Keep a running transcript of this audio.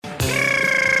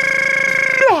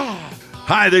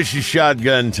Hi, this is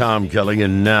Shotgun Tom Kelly,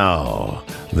 and now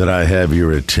that I have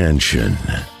your attention,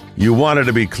 you wanted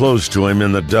to be close to him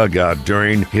in the dugout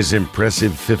during his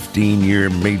impressive 15-year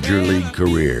Major League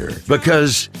career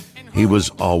because he was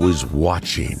always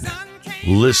watching,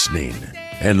 listening,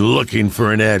 and looking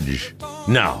for an edge.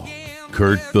 Now,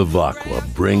 Kurt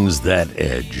Bevacqua brings that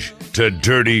edge to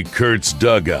Dirty Kurt's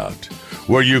Dugout,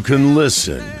 where you can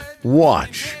listen,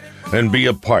 watch, and be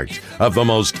a part of the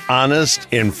most honest,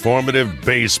 informative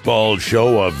baseball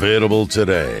show available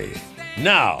today.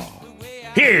 Now,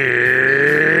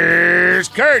 here's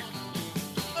Kurt.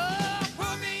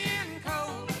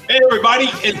 Hey, everybody,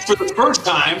 and for the first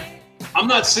time, I'm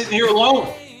not sitting here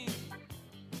alone.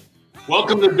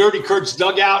 Welcome to Dirty Kurt's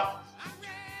Dugout.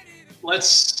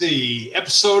 Let's see,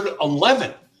 episode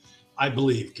 11, I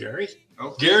believe, Gary.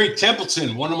 Okay. Gary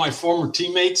Templeton, one of my former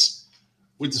teammates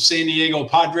with the San Diego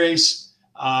Padres.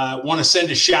 Want to send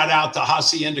a shout out to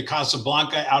Hacienda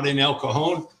Casablanca out in El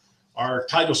Cajon, our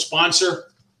title sponsor.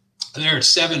 They're at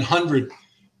 700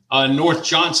 North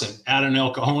Johnson out in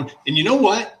El Cajon. And you know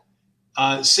what?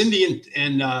 Cindy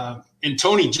and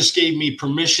Tony just gave me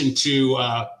permission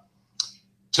to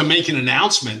make an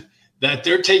announcement that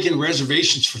they're taking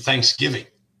reservations for Thanksgiving.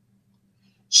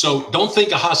 So don't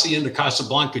think of Hacienda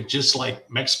Casablanca just like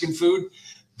Mexican food.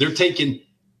 They're taking.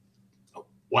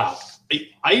 Wow.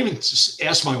 I even just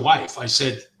asked my wife, I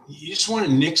said, you just want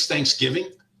to nix Thanksgiving?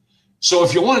 So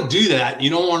if you want to do that, you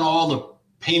don't want all the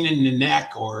pain in the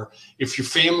neck, or if your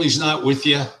family's not with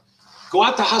you, go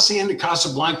out to Hacienda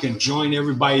Casablanca and join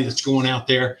everybody that's going out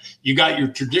there. You got your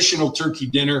traditional turkey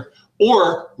dinner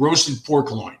or roasted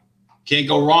pork loin. Can't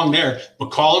go wrong there,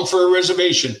 but call them for a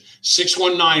reservation,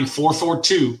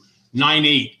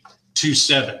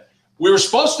 619-442-9827. We were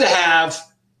supposed to have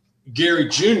Gary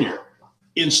Jr.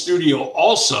 in studio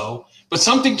also, but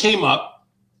something came up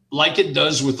like it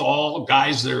does with all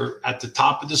guys that are at the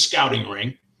top of the scouting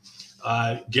ring.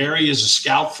 Gary is a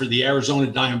scout for the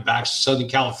Arizona Diamondbacks, Southern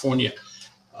California,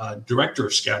 director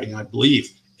of scouting, I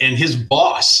believe. And his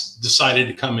boss decided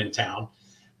to come in town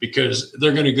because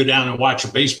they're going to go down and watch a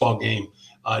baseball game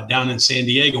down in San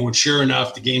Diego. And sure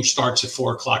enough, the game starts at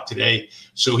 4:00 today.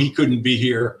 So he couldn't be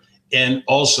here and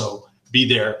also be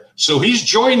there. So he's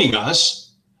joining us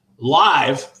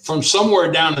live from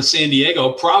somewhere down in San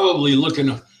Diego, probably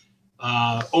looking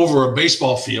over a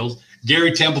baseball field,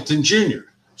 Gary Templeton Jr.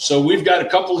 So we've got a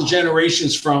couple of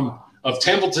generations of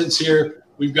Templetons here.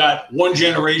 We've got one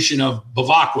generation of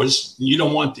Bevacquas, and you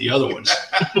don't want the other ones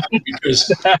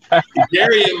because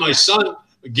Gary and my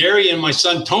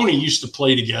son Tony used to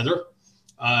play together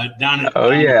down at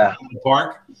the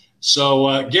park.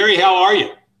 So Gary, how are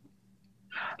you?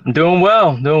 I'm doing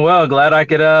well. Glad I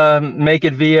could make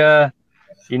it via,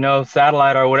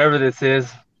 satellite or whatever this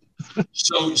is.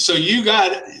 So you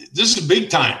got, this is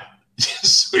big time.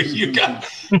 so you got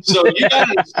an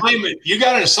assignment. You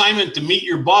got an assignment to meet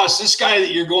your boss. This guy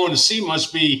that you're going to see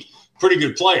must be a pretty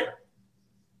good player.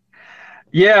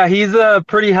 Yeah, he's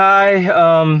pretty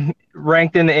high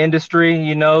ranked in the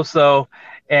industry, so.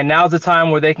 And now's the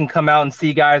time where they can come out and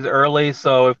see guys early.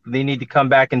 So if they need to come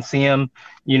back and see him,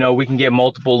 we can get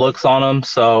multiple looks on them.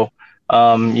 So,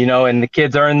 and the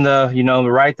kids earn the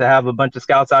right to have a bunch of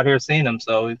scouts out here seeing them.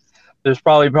 So there's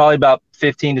probably about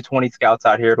 15 to 20 scouts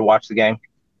out here to watch the game.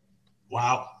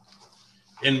 Wow.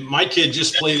 And my kid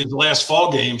just played his last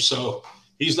fall game, so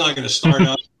he's not going to start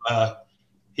up.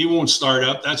 He won't start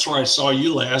up. That's where I saw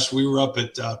you last. We were up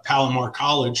at Palomar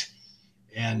College,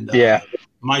 and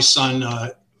my son,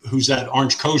 who's at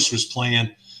Orange Coast, was playing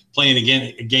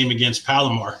again a game against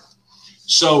Palomar.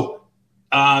 So,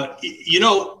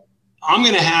 I'm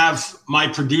going to have my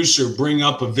producer bring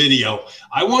up a video.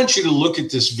 I want you to look at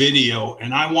this video,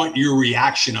 and I want your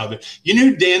reaction of it. You know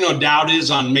who Dan O'Dowd is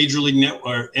on Major League Network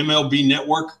or MLB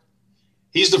Network?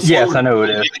 He's the former. Yes, I know who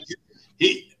it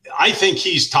is. I think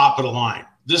he's top of the line.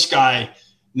 This guy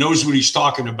knows what he's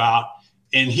talking about,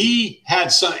 and he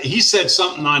said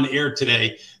something on the air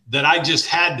today that I just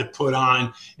had to put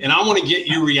on, and I want to get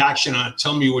your reaction on it.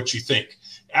 Tell me what you think.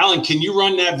 Alan, can you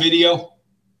run that video?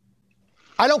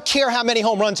 I don't care how many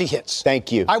home runs he hits.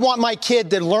 Thank you. I want my kid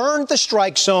to learn the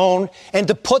strike zone and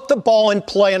to put the ball in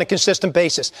play on a consistent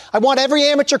basis. I want every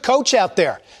amateur coach out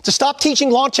there to stop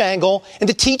teaching launch angle and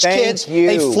to teach kids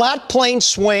a flat plane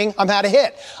swing on how to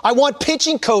hit. I want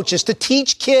pitching coaches to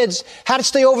teach kids how to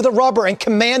stay over the rubber and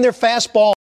command their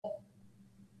fastball.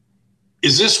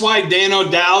 Is this why Dan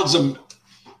O'Dowd's an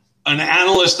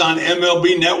analyst on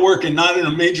MLB Network and not in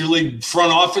a major league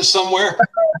front office somewhere?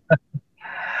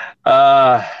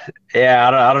 Yeah,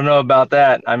 I don't know about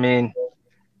that. I mean,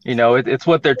 it's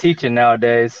what they're teaching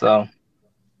nowadays. So,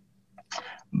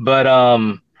 But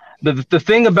the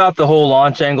thing about the whole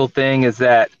launch angle thing is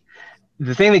that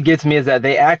the thing that gets me is that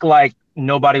they act like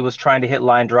nobody was trying to hit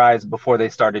line drives before they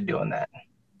started doing that.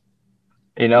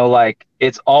 You know, like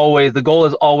the goal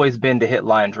has always been to hit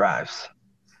line drives,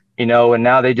 you know, and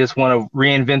now they just want to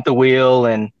reinvent the wheel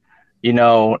and, you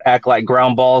know, act like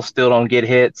ground balls still don't get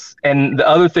hits. And the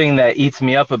other thing that eats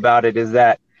me up about it is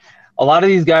that a lot of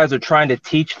these guys are trying to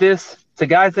teach this to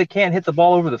guys that can't hit the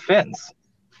ball over the fence.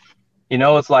 You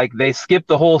know, it's like they skip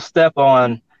the whole step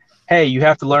on, hey, you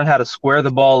have to learn how to square the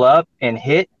ball up and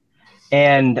hit.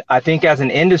 And I think as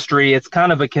an industry, it's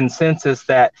kind of a consensus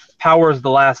that power is the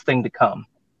last thing to come.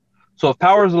 So if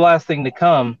power is the last thing to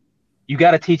come, you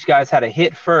got to teach guys how to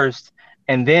hit first.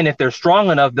 And then if they're strong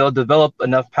enough, they'll develop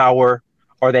enough power,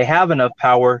 or they have enough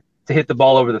power to hit the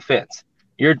ball over the fence.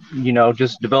 You're, you know,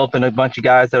 just developing a bunch of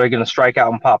guys that are going to strike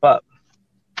out and pop up.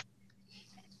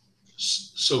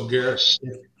 So Garrett,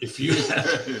 if you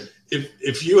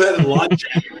had a launch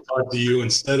angle taught to you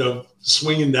instead of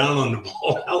swinging down on the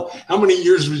ball, how many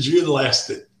years would you have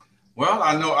lasted? Well,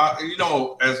 I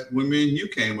know, as when me and you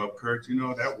came up, Kurt, you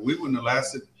know, that we wouldn't have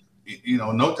lasted, you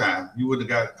know, no time. You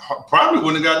probably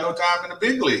wouldn't have got no time in the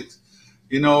big leagues,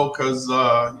 you know, because,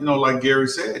 you know, like Gary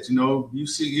said, you know,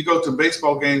 you go to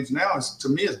baseball games now, to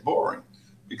me, it's boring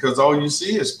because all you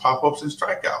see is pop-ups and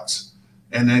strikeouts.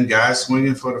 And then guys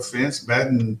swinging for the fence,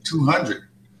 batting 200.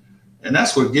 And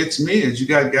that's what gets me is you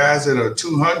got guys that are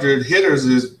 200 hitters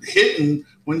is hitting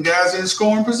when guys are in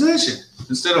scoring position.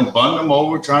 Instead of bunting them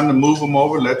over, trying to move them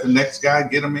over, let the next guy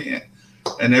get them in.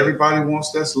 And everybody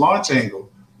wants that launch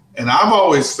angle. And I've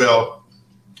always felt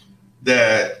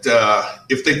that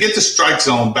if they get the strike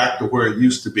zone back to where it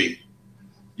used to be,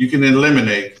 you can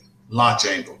eliminate launch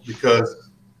angle because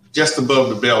just above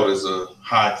the belt is a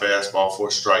high fastball for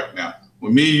a strike now.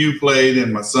 When me and you played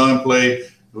and my son played,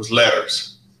 it was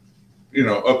letters, you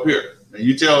know, up here. And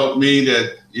you tell me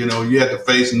that, you know, you had to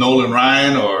face Nolan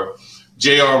Ryan or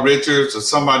J.R. Richards or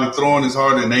somebody throwing as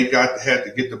hard and they had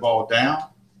to get the ball down,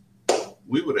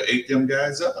 we would have ate them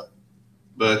guys up.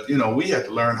 But, you know, we had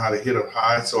to learn how to hit up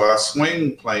high. So our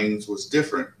swing planes was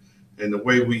different in the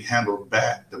way we handled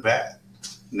the bat.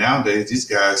 Nowadays, these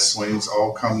guys' swings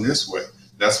all come this way.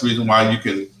 That's the reason why you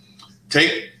can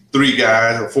take 3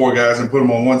 guys or 4 guys and put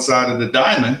them on one side of the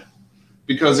diamond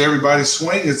because everybody's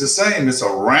swing is the same. It's a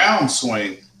round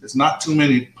swing. It's not too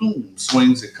many boom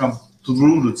swings that come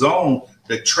through the zone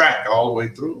that track all the way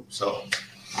through. So,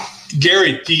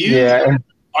 Gary,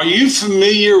 are you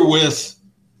familiar with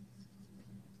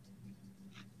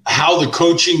how the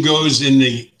coaching goes in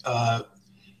the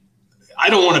I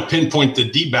don't want to pinpoint the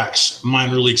D-backs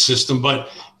minor league system, but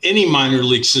any minor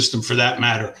league system for that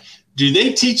matter. Do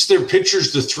they teach their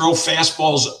pitchers to throw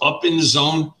fastballs up in the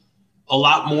zone a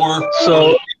lot more?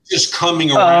 So just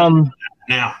coming around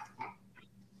now.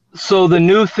 So the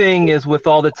new thing is with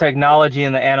all the technology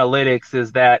and the analytics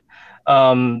is that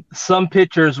some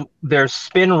pitchers, their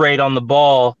spin rate on the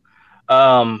ball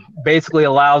basically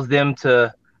allows them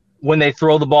to, when they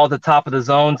throw the ball at the top of the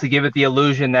zone, to give it the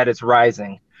illusion that it's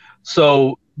rising.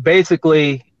 So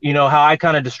basically, you know, how I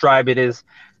kind of describe it is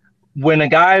when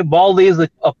ball leaves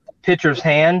a pitcher's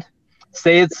hand,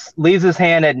 say it leaves his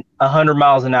hand at 100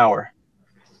 miles an hour.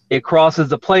 It crosses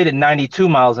the plate at 92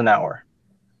 miles an hour.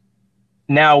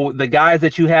 Now, the guys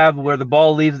that you have where the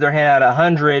ball leaves their hand at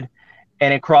 100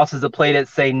 and it crosses the plate at,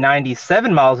 say,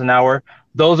 97 miles an hour,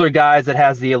 those are guys that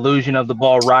has the illusion of the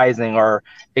ball rising or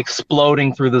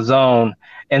exploding through the zone.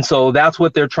 And so that's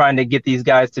what they're trying to get these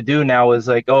guys to do now is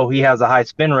like, oh, he has a high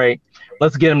spin rate.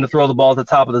 Let's get him to throw the ball at the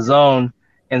top of the zone.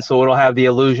 And so it'll have the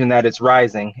illusion that it's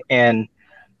rising. And,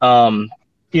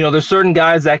 you know, there's certain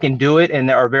guys that can do it and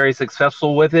that are very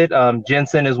successful with it.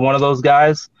 Jensen is one of those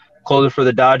guys, closer for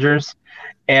the Dodgers.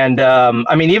 And,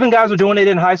 I mean, even guys are doing it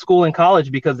in high school and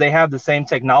college because they have the same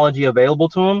technology available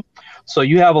to them. So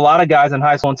you have a lot of guys in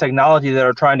high school and technology that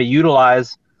are trying to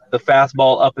utilize the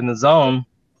fastball up in the zone,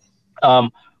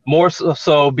 more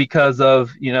so because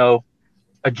of, you know,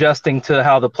 adjusting to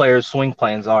how the players' swing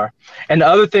planes are. And the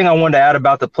other thing I wanted to add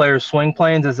about the players' swing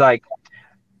planes is like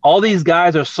all these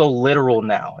guys are so literal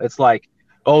now. It's like,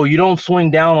 oh, you don't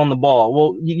swing down on the ball.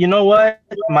 Well, you know what?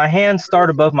 My hands start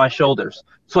above my shoulders.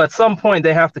 So at some point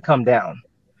they have to come down.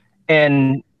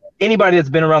 And anybody that's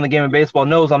been around the game of baseball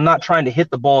knows I'm not trying to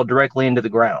hit the ball directly into the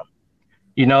ground.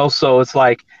 You know, so it's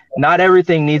like not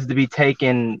everything needs to be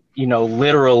taken, you know,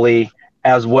 literally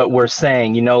as what we're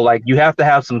saying, you know, like you have to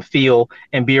have some feel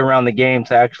and be around the game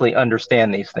to actually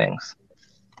understand these things.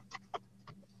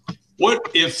 What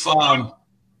if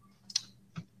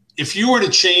you were to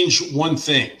change one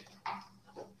thing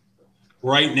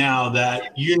right now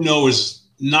that you know is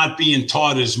not being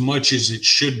taught as much as it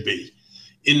should be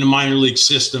in the minor league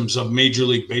systems of Major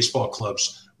League Baseball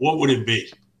clubs, what would it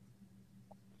be?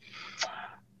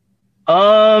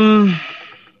 I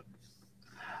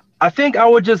think I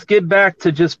would just get back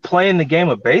to just playing the game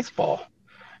of baseball.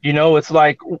 You know, it's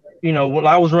like, you know, when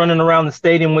I was running around the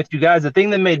stadium with you guys, the thing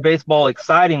that made baseball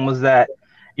exciting was that,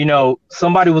 you know,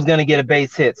 somebody was going to get a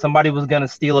base hit. Somebody was going to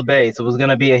steal a base. It was going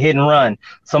to be a hit and run.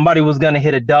 Somebody was going to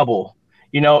hit a double,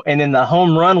 you know, and then the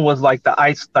home run was like the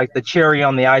ice, like the cherry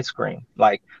on the ice cream,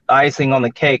 like the icing on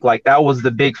the cake. Like that was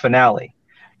the big finale,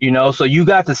 you know, so you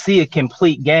got to see a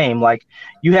complete game. Like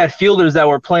you had fielders that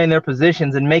were playing their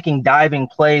positions and making diving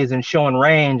plays and showing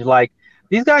range. Like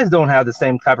these guys don't have the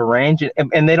same type of range,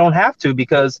 and they don't have to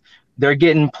because they're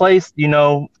getting placed, you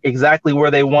know, exactly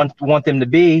where they want them to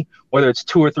be, whether it's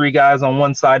 2 or 3 guys on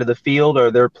one side of the field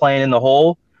or they're playing in the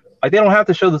hole. Like they don't have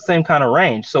to show the same kind of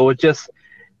range. So it's just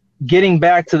getting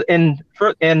back to and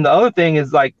the other thing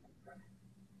is like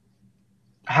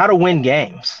how to win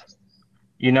games.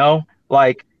 You know,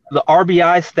 like the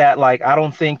RBI stat, like I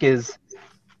don't think is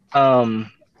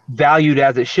valued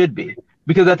as it should be,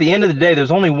 because at the end of the day,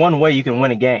 there's only one way you can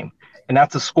win a game, and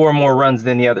that's to score more runs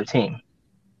than the other team.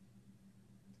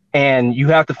 And you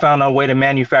have to find a way to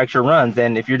manufacture runs.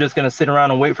 And if you're just going to sit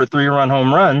around and wait for 3-run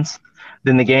home runs,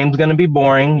 then the game's going to be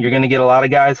boring. You're going to get a lot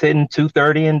of guys hitting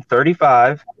 230 and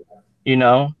 35, you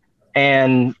know,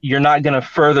 and you're not going to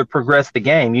further progress the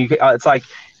game. It's like,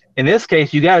 in this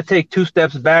case, you got to take 2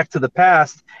 steps back to the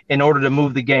past in order to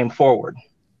move the game forward.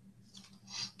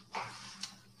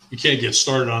 You can't get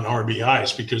started on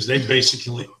RBIs because they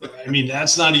basically, I mean,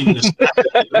 that's not even a stat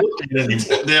that you look at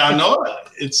anymore. Yeah, I know.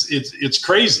 It's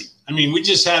crazy. I mean, we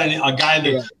just had a guy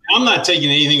that I'm not taking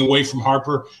anything away from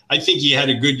Harper. I think he had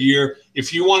a good year.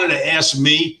 If you wanted to ask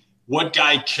me what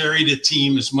guy carried a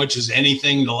team as much as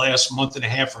anything the last month and a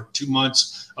half or 2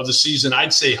 months of the season,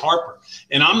 I'd say Harper.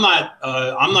 And I'm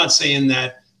not saying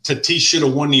that Tatis should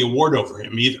have won the award over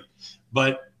him either,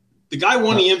 but the guy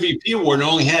won the MVP award and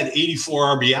only had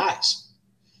 84 RBIs.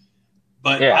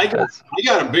 But I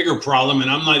got a bigger problem,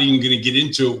 and I'm not even going to get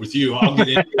into it with you. I'll get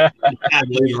into it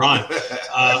later on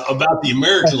about the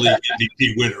American League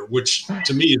MVP winner, which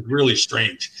to me is really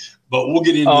strange. But we'll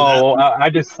get into that. Oh, I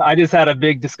just had a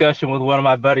big discussion with one of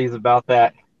my buddies about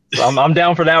that. So I'm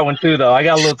down for that one too, though. I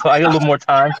got a little more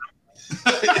time.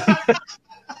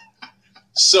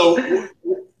 So,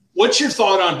 what's your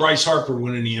thought on Bryce Harper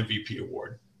winning the MVP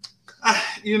award? I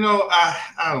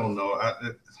don't know.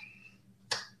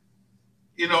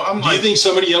 Do you think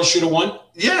somebody else should have won?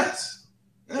 Yes.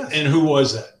 And who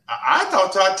was that? I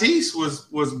thought Tatis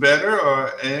was better,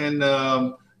 and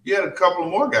you had a couple of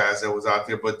more guys that was out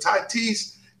there. But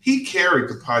Tatis, he carried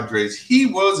the Padres. He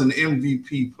was an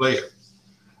MVP player.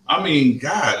 I mean,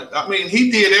 he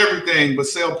did everything but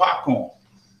sell popcorn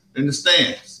in the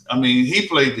stands. I mean, he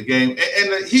played the game,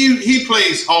 and he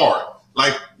plays hard.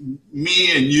 Like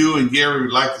me and you and Gary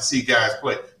would like to see guys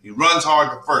play. He runs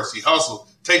hard at first. He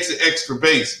hustles, takes an extra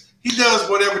base. He does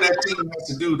whatever that team has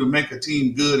to do to make a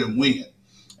team good and win.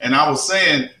 And I was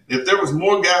saying, if there was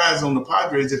more guys on the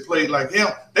Padres that played like him,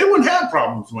 they wouldn't have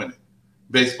problems winning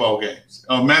baseball games,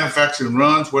 manufacturing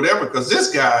runs, whatever. Because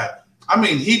this guy, I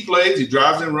mean, he plays, he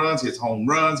drives in runs, hits home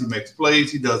runs, he makes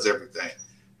plays, he does everything.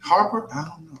 Harper, I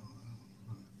don't know.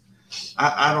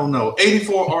 I don't know.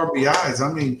 84 RBIs.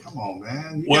 I mean, come on,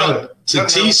 man.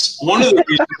 Tatis, one of the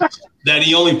reasons that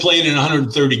he only played in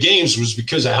 130 games was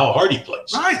because of how hard he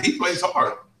plays. Right. He plays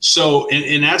hard. So,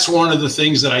 and that's one of the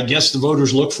things that I guess the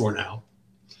voters look for now.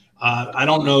 I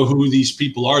don't know who these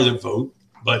people are that vote,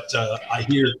 but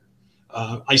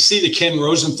I see the Ken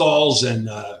Rosenthal's and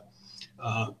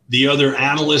the other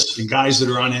analysts and guys that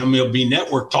are on MLB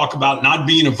Network talk about not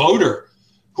being a voter.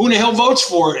 Who in the hell votes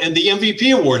for it and the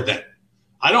MVP award then?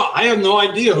 I have no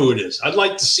idea who it is. I'd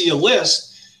like to see a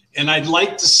list, and I'd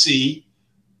like to see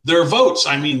their votes.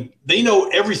 I mean, they know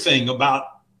everything about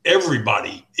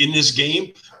everybody in this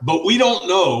game, but we don't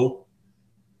know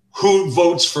who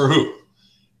votes for who.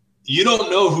 You don't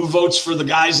know who votes for the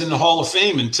guys in the Hall of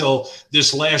Fame until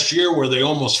this last year where they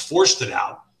almost forced it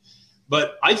out.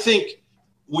 But I think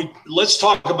let's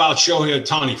talk about Shohei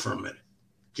Ohtani for a minute,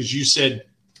 because you said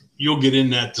you'll get in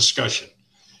that discussion.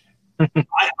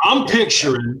 I'm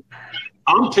picturing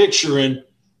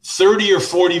 30 or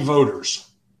 40 voters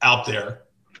out there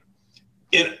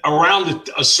around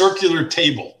a circular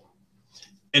table,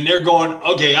 and they're going,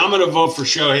 okay, I'm going to vote for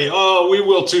Shohei. Oh, we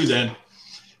will too then.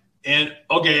 And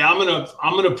okay, I'm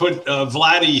gonna put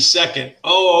Vladdy second.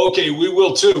 Oh, okay, we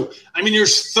will too. I mean,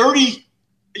 there's 30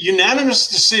 unanimous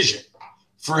decision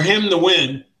for him to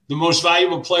win the most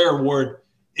valuable player award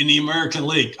in the American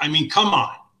League. I mean, come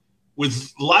on.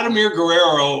 With Vladimir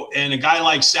Guerrero and a guy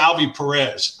like Salvi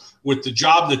Perez, with the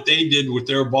job that they did with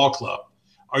their ball club,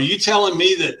 are you telling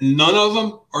me that none of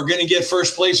them are going to get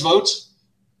first place votes?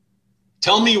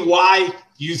 Tell me why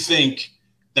you think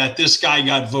that this guy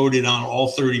got voted on all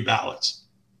 30 ballots.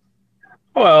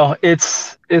 Well,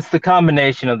 it's the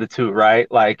combination of the two,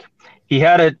 right? Like, he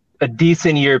had a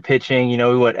decent year pitching. You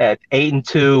know, he went at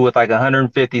 8-2 with like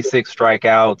 156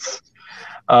 strikeouts.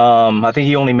 I think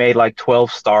he only made like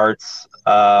 12 starts,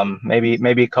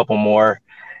 maybe a couple more.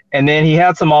 And then he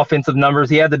had some offensive numbers.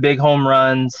 He had the big home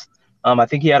runs. I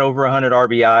think he had over 100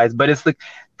 RBIs. But it's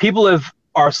people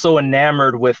are so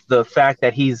enamored with the fact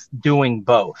that he's doing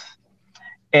both.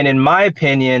 And in my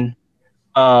opinion,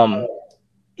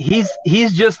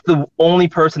 he's just the only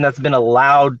person that's been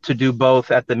allowed to do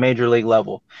both at the major league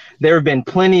level. There have been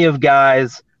plenty of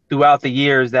guys throughout the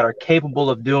years that are capable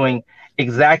of doing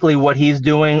exactly what he's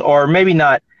doing, or maybe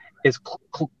not as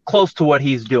close to what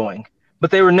he's doing,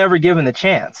 but they were never given the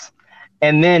chance.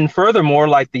 And then furthermore,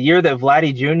 like the year that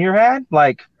Vladdy Jr. had,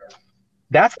 like,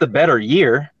 that's the better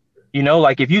year. You know,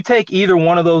 like if you take either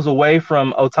one of those away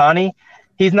from Ohtani,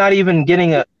 he's not even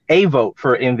getting a vote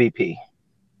for MVP.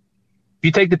 If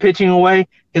you take the pitching away,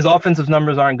 his offensive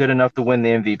numbers aren't good enough to win the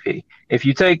MVP. If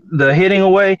you take the hitting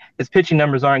away, his pitching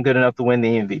numbers aren't good enough to win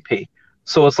the MVP.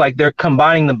 So it's like they're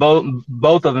combining the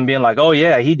both of them, being like, oh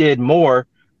yeah, he did more,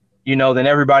 you know, than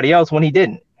everybody else, when he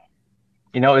didn't.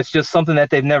 You know, it's just something that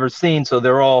they've never seen. So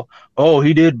they're all, oh,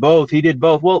 he did both. He did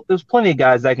both. Well, there's plenty of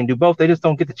guys that can do both. They just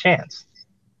don't get the chance.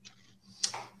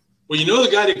 Well, you know,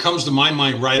 the guy that comes to my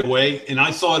mind right away, and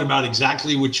I thought about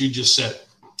exactly what you just said,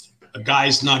 a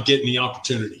guy's not getting the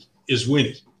opportunity, is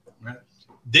Winnie. Right?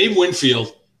 Dave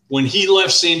Winfield, when he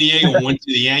left San Diego and went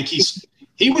to the Yankees,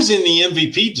 he was in the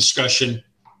MVP discussion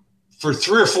for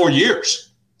 3 or 4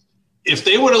 years. If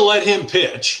they would have let him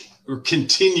pitch or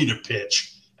continue to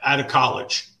pitch out of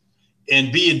college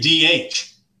and be a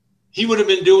DH, he would have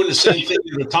been doing the same thing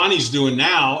that Ohtani's doing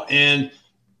now, and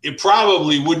it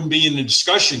probably wouldn't be in the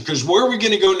discussion, because where are we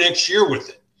going to go next year with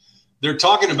it? They're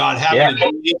talking about having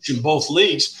a DH in both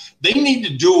leagues. They need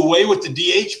to do away with the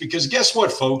DH, because guess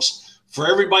what, folks? For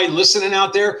everybody listening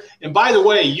out there, and by the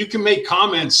way, you can make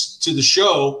comments to the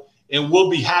show, and we'll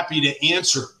be happy to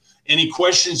answer any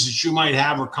questions that you might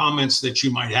have or comments that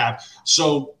you might have.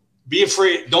 So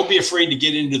don't be afraid to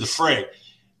get into the fray.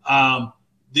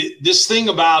 This thing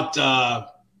about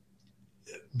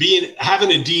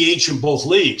having a DH in both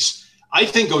leagues, I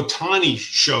think Ohtani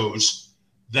shows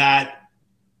that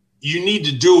you need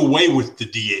to do away with the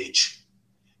DH,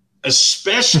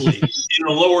 especially in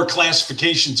the lower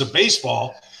classifications of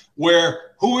baseball,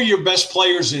 where who are your best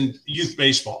players in youth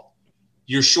baseball?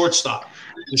 Your shortstop.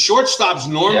 The shortstop's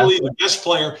normally the best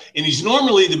player, and he's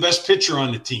normally the best pitcher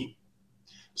on the team.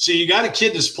 So you got a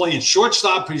kid that's playing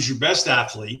shortstop, who's your best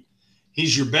athlete.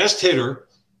 He's your best hitter.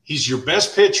 He's your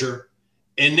best pitcher.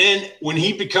 And then when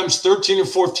he becomes 13 or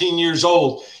 14 years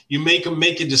old, you make him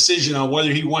make a decision on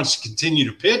whether he wants to continue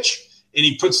to pitch, and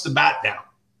he puts the bat down.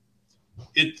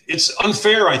 It's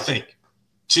unfair, I think,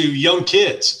 to young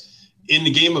kids in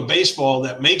the game of baseball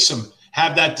that makes them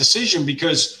have that decision,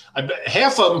 because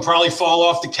half of them probably fall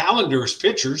off the calendar as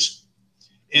pitchers,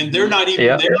 and they're not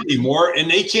even there anymore, and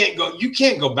they can't go. You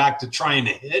can't go back to trying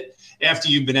to hit after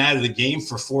you've been out of the game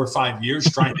for 4 or 5 years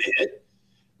trying to hit.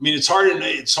 I mean,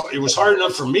 it was hard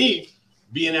enough for me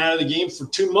being out of the game for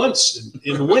 2 months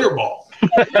in the winter ball,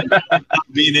 not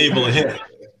being able to hit.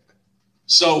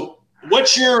 So what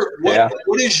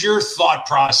is your thought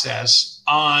process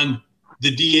on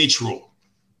the DH rule?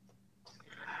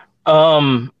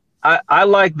 I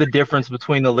like the difference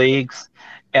between the leagues,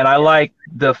 and I like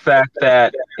the fact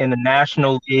that in the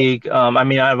National League, I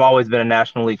mean, I've always been a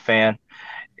National League fan,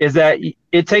 is that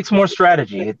it takes more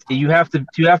strategy. You have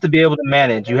to be able to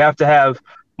manage. You have to have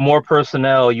more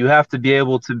personnel. You have to be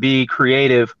able to be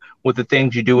creative with the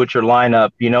things you do with your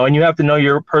lineup, you know, and you have to know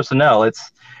your personnel.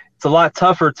 It's a lot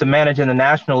tougher to manage in the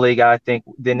National League, I think,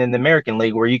 than in the American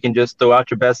League, where you can just throw out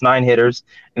your best 9 hitters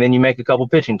and then you make a couple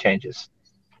pitching changes.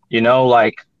 You know,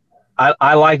 like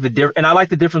I like the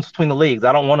difference between the leagues.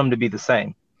 I don't want them to be the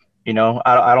same. You know,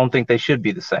 I don't think they should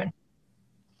be the same.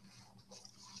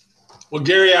 Well,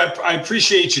 Gary, I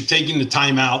appreciate you taking the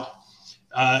time out.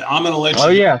 I'm going to let you. Oh,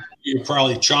 yeah. You're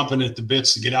probably chomping at the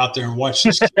bits to get out there and watch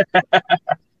this.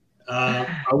 I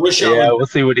wish I would. Yeah, we'll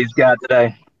see what he's got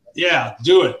today. Yeah,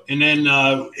 do it. And then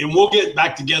and we'll get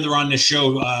back together on this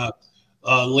show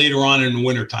later on in the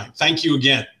wintertime. Thank you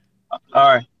again. All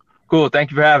right. Cool.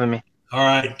 Thank you for having me. All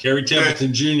right. Gary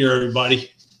Templeton Jr.,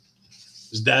 everybody.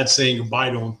 His dad saying goodbye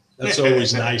to him. That's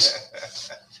always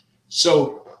nice.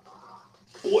 So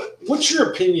What's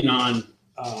your opinion on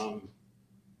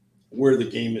where the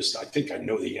game is? I think I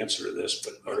know the answer to this,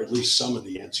 or at least some of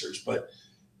the answers, but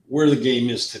where the game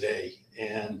is today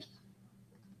and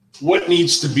what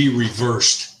needs to be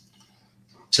reversed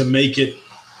to make it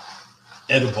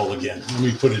edible again. Let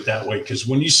me put it that way. Because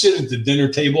when you sit at the dinner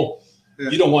table,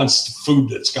 you don't want food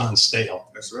that's gone stale.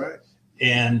 That's right.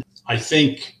 And I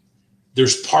think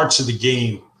there's parts of the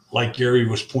game, like Gary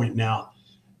was pointing out,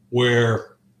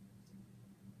 where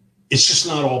it's just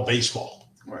not all baseball.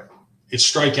 Right. It's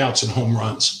strikeouts and home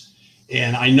runs.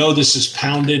 And I know this is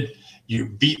pounded. You're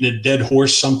beating a dead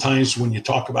horse sometimes when you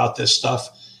talk about this stuff.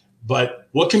 But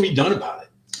what can be done about it?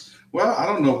 Well, I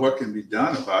don't know what can be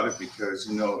done about it because,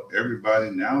 everybody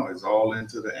now is all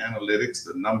into the analytics,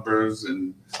 the numbers,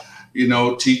 and,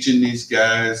 teaching these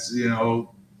guys,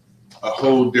 a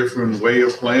whole different way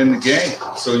of playing the game.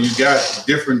 So you got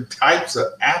different types of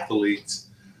athletes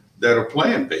that are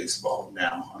playing baseball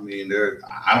now. I mean,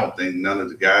 I don't think none of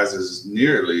the guys is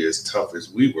nearly as tough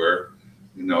as we were,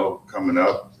 coming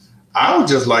up. I would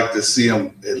just like to see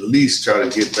them at least try to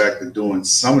get back to doing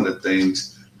some of the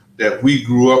things that we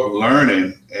grew up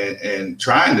learning and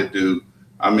trying to do.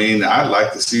 I mean, I'd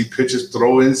like to see pitchers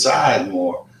throw inside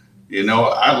more.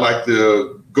 I'd like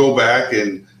to go back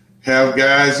and have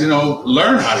guys,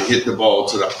 learn how to hit the ball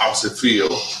to the opposite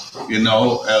field,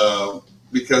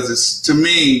 because it's, to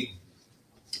me,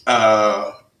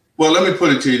 well, let me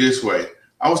put it to you this way.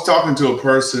 I was talking to a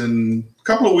person a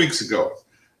couple of weeks ago,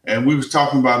 and we was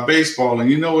talking about baseball, and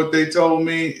you know what they told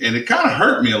me? And it kind of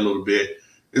hurt me a little bit.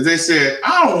 Is they said,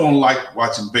 I don't want to like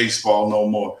watching baseball no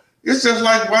more. It's just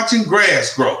like watching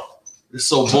grass grow. It's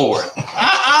so boring.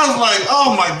 I was like,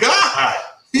 oh my God,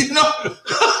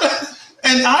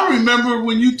 And I remember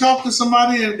when you talk to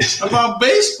somebody about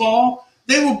baseball,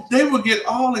 they would get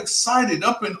all excited,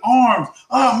 up in arms.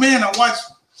 Oh man, I watched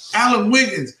Alan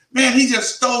Wiggins. Man, he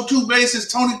just stole 2 bases.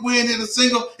 Tony Gwynn hit a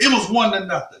single. It was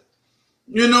 1-0.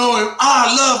 And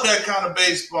I love that kind of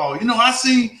baseball. I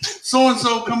seen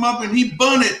so-and-so come up and he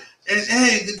bunted and,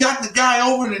 hey, they got the guy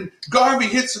over and Garvey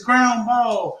hits a ground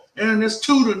ball and it's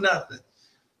 2-0.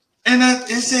 And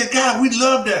they said, God, we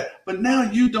love that. But now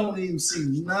you don't even see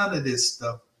none of this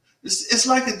stuff. It's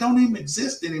like it don't even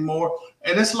exist anymore.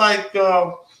 And it's like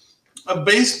a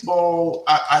baseball.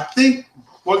 I think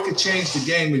what could change the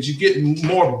game is you get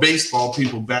more baseball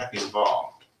people back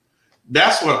involved.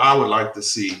 That's what I would like to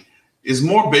see. Is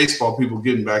more baseball people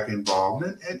getting back involved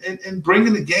and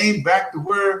bringing the game back to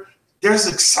where there's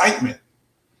excitement.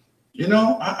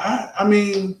 I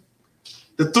mean,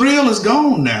 the thrill is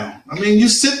gone now. I mean, you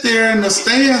sit there in the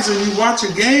stands and you watch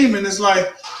a game and it's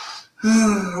like,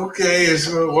 okay, it's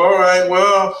all right.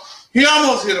 Well, he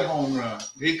almost hit a home run.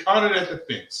 He caught it at the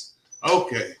fence.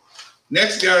 Okay.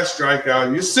 Next guy strike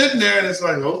out. You're sitting there and it's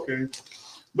like, okay.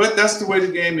 But that's the way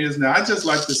the game is now. I just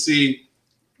like to see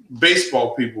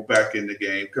baseball people back in the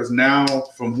game because now,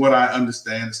 from what I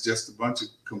understand, it's just a bunch of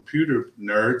computer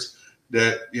nerds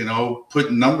that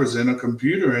putting numbers in a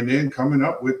computer and then coming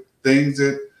up with things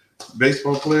that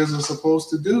baseball players are supposed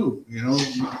to do. You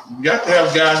got to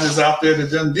have guys that's out there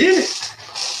that done did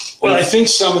it. Well, I think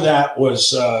some of that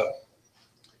was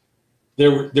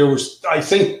there was I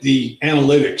think the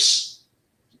analytics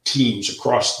teams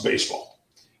across the baseball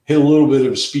hit a little bit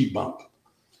of a speed bump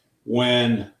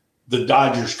when the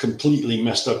Dodgers completely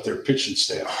messed up their pitching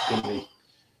staff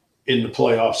in the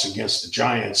playoffs against the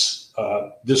Giants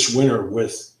this winter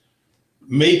with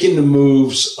making the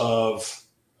moves of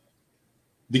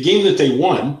the game that they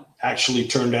won actually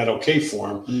turned out okay for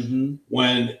them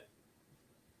when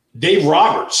Dave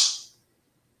Roberts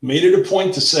made it a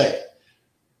point to say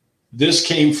this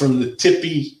came from the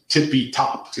tippy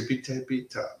top. Tippy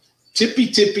top.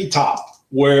 Tippy top,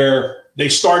 where they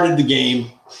started the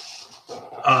game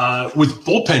with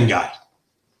bullpen guy.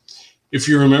 If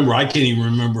you remember, I can't even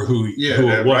remember who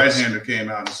it was. Right-hander came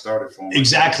out and started for him.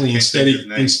 Exactly, instead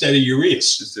of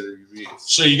Urias.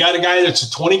 So you got a guy that's a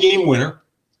 20-game winner,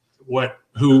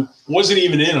 who wasn't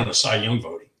even in on a Cy Young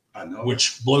voting. I know,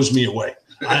 which blows me away.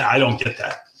 I don't get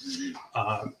that.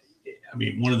 I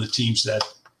mean, one of the teams that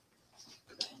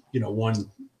won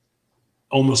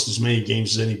almost as many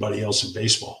games as anybody else in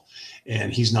baseball,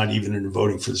 and he's not even in the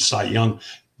voting for the Cy Young.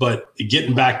 But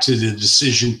getting back to the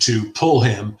decision to pull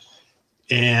him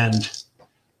and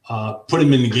put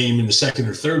him in the game in the second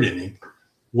or third inning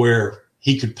where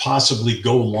he could possibly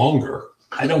go longer,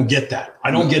 I don't get that.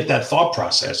 I don't get that thought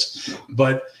process.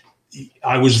 But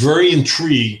I was very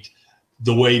intrigued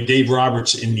the way Dave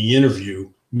Roberts in the interview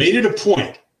made it a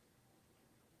point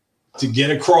to get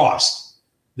across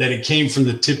that it came from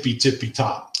the tippy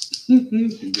top.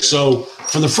 So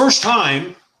for the first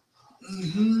time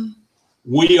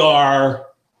we are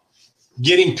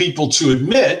getting people to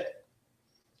admit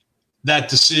that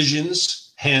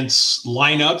decisions, hence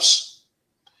lineups,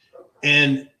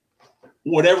 and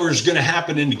whatever is going to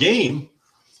happen in the game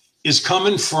is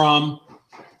coming from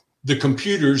the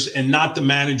computers and not the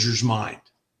manager's mind,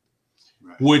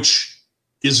 which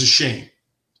is a shame.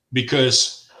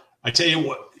 Because I tell you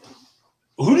what,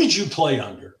 who did you play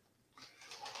under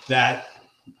that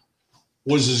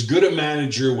was as good a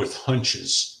manager with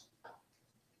hunches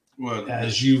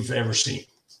as you've ever seen?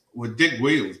 Well, Dick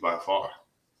Williams by far.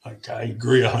 I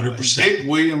agree 100%. Dick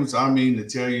Williams, I mean, to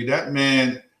tell you, that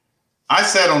man, I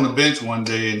sat on the bench one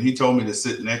day and he told me to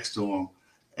sit next to him.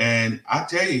 And I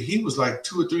tell you, he was like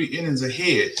 2 or 3 innings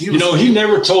ahead. He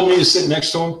never told me to sit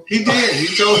next to him. He did.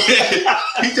 He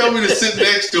told me to sit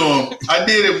next to him. I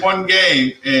did it one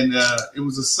game, and it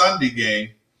was a Sunday game.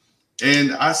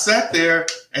 And I sat there,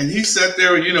 and he sat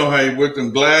there, you know, how he with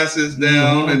them glasses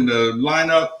down and the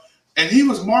lineup. And he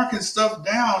was marking stuff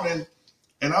down.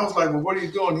 And I was like, well, what are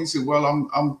you doing? He said, well,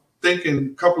 I'm thinking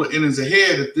a couple of innings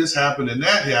ahead if this happened and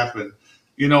that happened.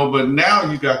 You know, but now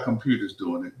you got computers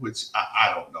doing it, which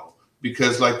I don't know.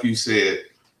 Because like you said,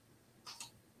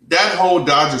 that whole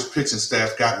Dodgers pitching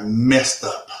staff got messed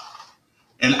up.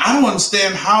 And I don't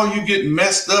understand how you get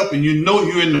messed up and you know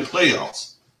you're in the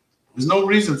playoffs. There's no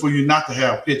reason for you not to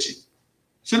have pitching.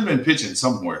 Should have been pitching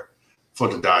somewhere for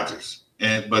the Dodgers,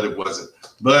 but it wasn't.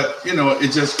 But, you know,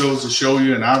 it just goes to show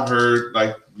you, and I've heard,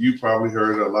 like you probably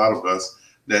heard a lot of us,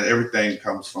 that everything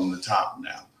comes from the top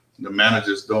now. The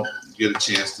managers don't get a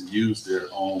chance to use their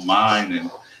own mind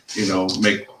and, you know,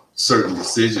 make certain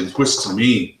decisions, which to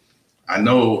me, I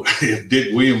know if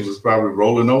Dick Williams was probably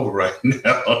rolling over right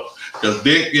now because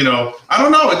Dick, you know, I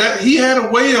don't know, that he had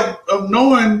a way of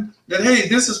knowing that, hey,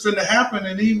 this is going to happen,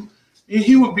 and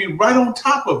he would be right on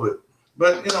top of it.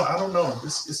 But, you know, I don't know.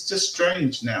 It's just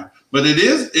strange now. But it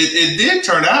did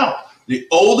turn out the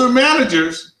older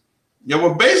managers, there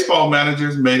were baseball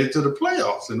managers, made it to the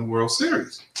playoffs in the World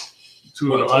Series.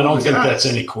 Well, I don't think that's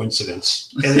any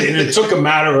coincidence. And it took a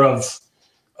matter of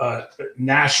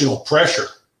national pressure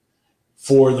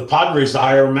for the Padres to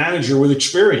hire a manager with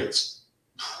experience.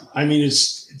 I mean,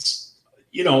 it's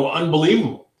you know,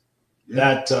 unbelievable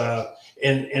that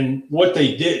and what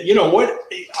they did. You know what?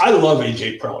 I love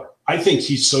AJ Preller. I think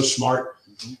he's so smart.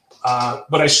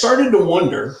 But I started to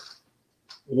wonder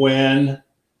when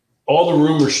all the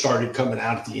rumors started coming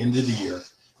out at the end of the year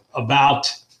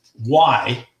about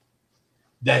why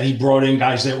that he brought in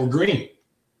guys that were green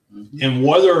and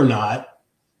whether or not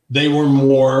they were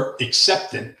more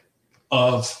acceptant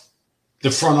of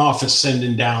the front office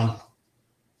sending down,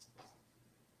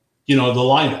 you know, the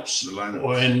lineups.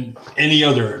 And any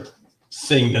other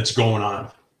thing that's going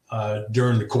on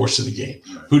during the course of the game.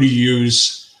 Right. Who to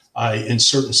use in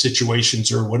certain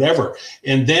situations or whatever.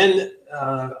 And then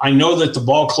I know that the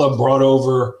ball club brought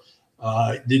over,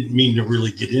 didn't mean to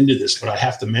really get into this, but I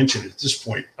have to mention at this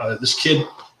point, this kid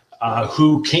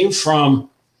who came from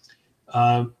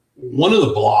one of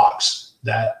the blogs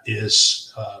that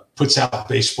is puts out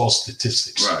baseball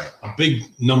statistics, right. A big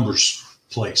numbers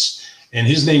place. And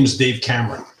his name is Dave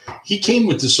Cameron. He came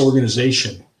with this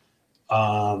organization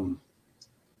around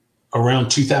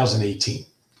 2018.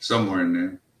 Somewhere in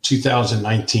there.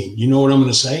 2019. You know what I'm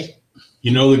going to say?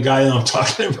 You know the guy that I'm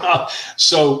talking about?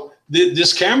 So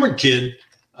this Cameron kid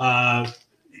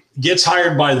gets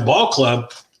hired by the ball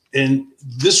club, and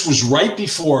this was right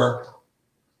before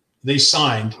they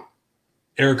signed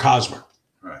Eric Hosmer.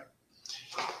 Right.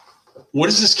 What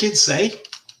does this kid say?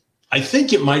 I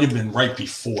think it might have been right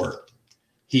before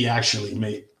he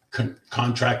actually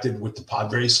contracted with the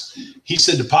Padres. He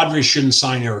said the Padres shouldn't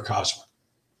sign Eric Hosmer.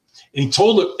 And he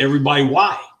told everybody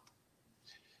why.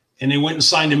 And they went and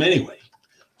signed him anyway.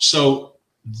 So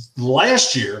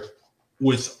last year,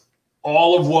 with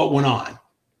all of what went on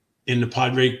in the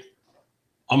Padre,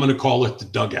 I'm going to call it the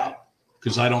dugout,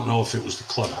 because I don't know if it was the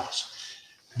clubhouse.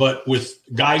 But with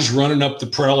guys running up the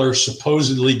Preller,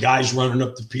 supposedly guys running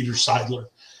up to Peter Seidler.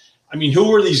 I mean,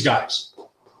 who are these guys?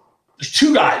 There's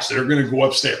two guys that are going to go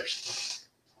upstairs.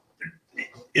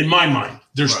 In my mind,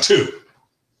 there's two.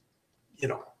 You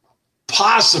know,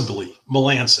 possibly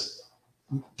Melanson.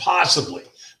 Possibly.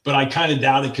 But I kind of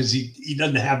doubt it because he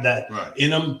doesn't have that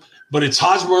in him. But it's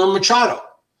Hosmer and Machado.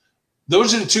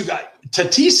 Those are the two guys.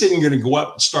 Tatis isn't going to go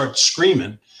up and start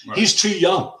screaming. Right. He's too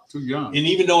young. Too young. And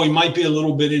even though he might be a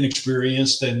little bit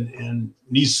inexperienced and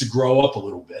needs to grow up a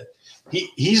little bit,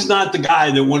 he's not the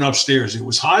guy that went upstairs. It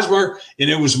was Hosmer and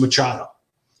it was Machado.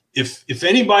 If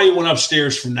anybody went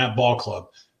upstairs from that ball club,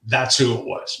 that's who it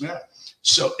was. Yeah.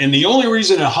 So, and the only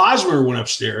reason that Hosmer went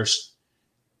upstairs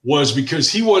was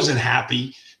because he wasn't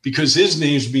happy because his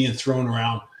name's being thrown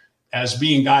around as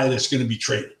being a guy that's going to be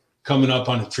traded coming up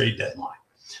on a trade deadline.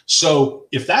 So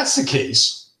if that's the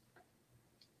case,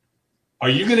 are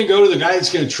you going to go to the guy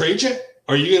that's going to trade you,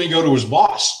 or are you going to go to his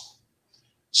boss?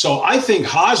 So I think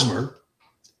Hosmer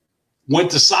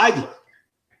went to Seidler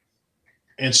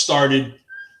and started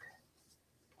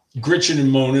gritching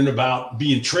and moaning about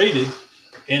being traded.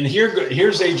 And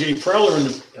here's AJ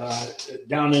Preller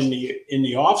down in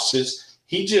the offices.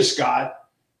 He just got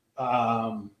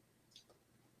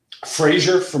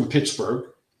Frazier from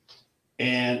Pittsburgh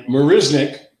and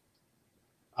Marisnik.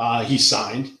 He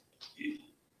signed,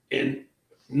 and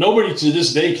nobody to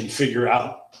this day can figure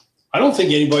out. I don't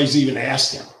think anybody's even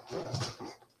asked him,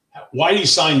 why did he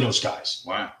sign those guys?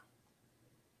 Why?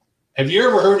 Have you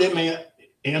ever heard him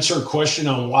answer a question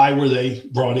on why were they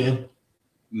brought in?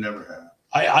 Never have.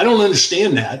 I don't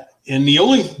understand that. And the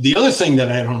other thing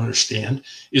that I don't understand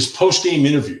is post-game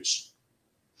interviews.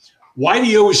 Why do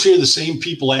you always hear the same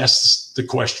people ask the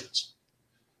questions?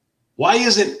 Why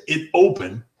isn't it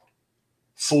open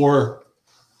for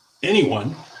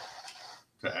anyone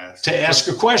to ask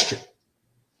a question?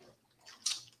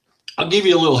 I'll give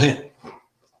you a little hint.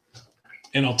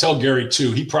 And I'll tell Gary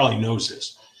too. He probably knows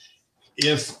this.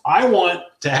 If I want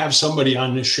to have somebody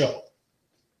on this show,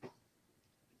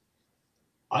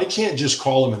 I can't just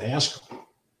call them and ask them.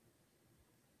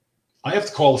 I have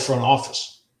to call the front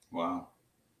office. Wow.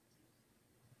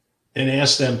 And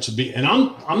ask them to be, and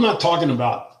I'm not talking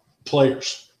about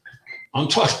players. I'm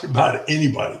talking about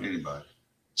anybody. Anybody.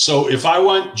 So if I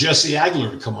want Jesse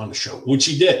Agler to come on the show, which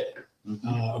he did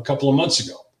a couple of months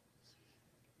ago,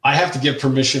 I have to get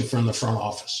permission from the front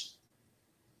office.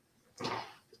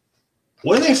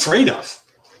 What are they afraid of?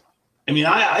 I mean,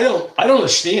 I don't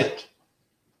understand.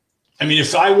 I mean,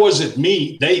 if I wasn't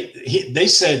me, they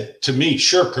said to me,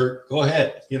 sure, Kurt, go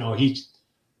ahead. You know, he's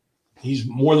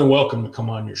more than welcome to come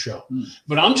on your show.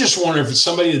 But I'm just wondering if it's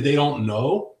somebody that they don't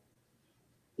know,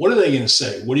 what are they going to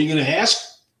say? What are you going to ask?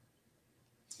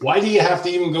 Why do you have to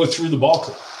even go through the ball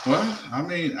club? Well, I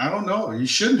mean, I don't know. You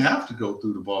shouldn't have to go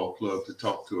through the ball club to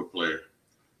talk to a player.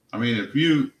 I mean, if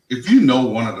you know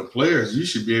one of the players, you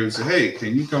should be able to say, hey,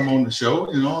 can you come on the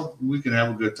show? You know, we can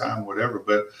have a good time, whatever.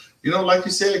 But, you know, like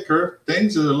you said, Kurt,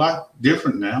 things are a lot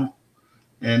different now.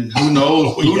 And who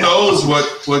knows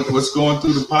what's going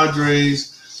through the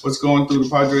Padres'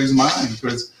 mind,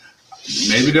 because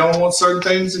maybe they don't want certain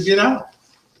things to get out.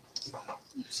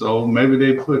 So maybe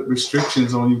they put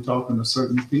restrictions on you talking to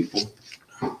certain people.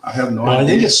 I have no idea. I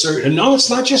think it's certain. No, it's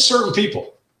not just certain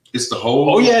people. It's the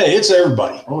whole. Oh, yeah, it's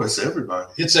everybody. Oh, it's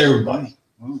everybody. It's everybody.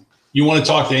 Oh. You want to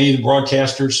talk to any of the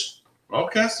broadcasters?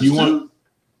 Broadcasters you too?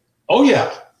 Oh,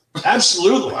 yeah,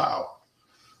 absolutely. Wow.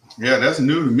 Yeah, that's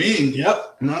new to me.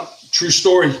 Yep. No, true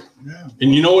story. Yeah.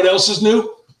 And you know what else is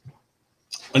new?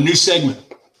 A new segment.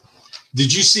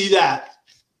 Did you see that?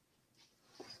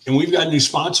 And we've got new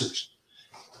sponsors.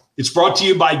 It's brought to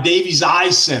you by Davies Eye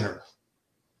Center,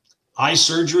 eye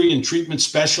surgery and treatment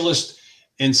specialist,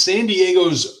 and San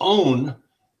Diego's own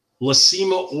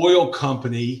Lacima Oil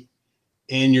Company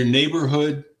and your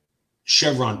neighborhood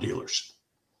Chevron dealers.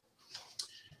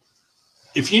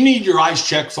 If you need your eyes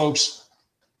checked, folks,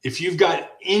 if you've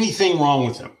got anything wrong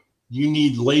with them, you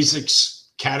need LASIK,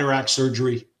 cataract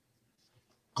surgery,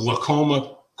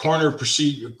 glaucoma, cornea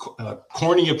procedures,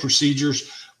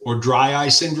 or dry eye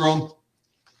syndrome,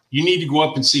 you need to go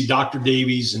up and see Dr.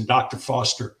 Davies and Dr.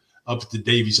 Foster up at the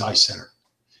Davies Eye Center.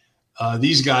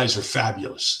 These guys are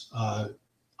fabulous. I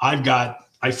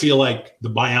feel like the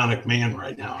bionic man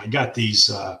right now. I got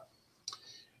these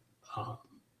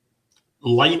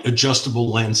light adjustable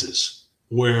lenses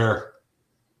where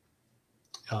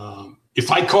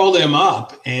if I call them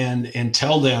up and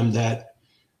tell them that,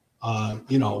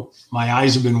 my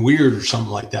eyes have been weird or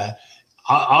something like that,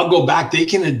 I'll go back. They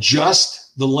can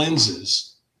adjust the lenses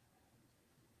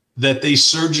that they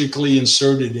surgically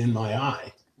inserted in my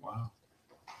eye. Wow.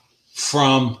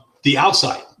 From the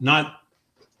outside, not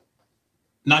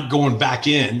going back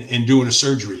in and doing a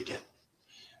surgery again.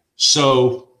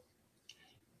 So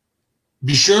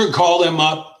be sure and call them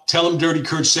up. Tell them Dirty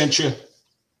Kurt sent you.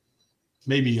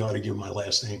 Maybe you ought to give them my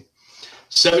last name.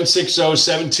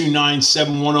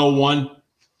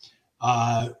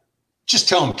 760-729-7101. Just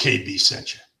tell them KB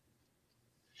sent you.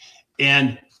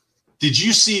 And did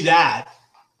you see that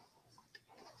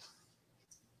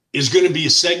is going to be a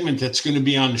segment that's going to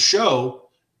be on the show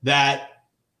that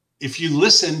if you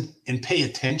listen and pay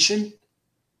attention,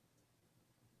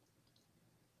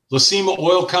 Lacima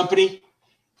Oil Company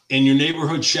and your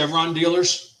neighborhood Chevron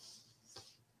dealers,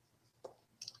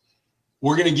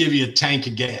 we're going to give you a tank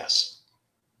of gas.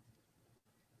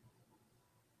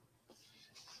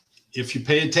 if you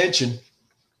pay attention.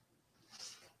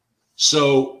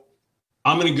 So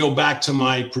I'm going to go back to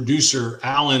my producer,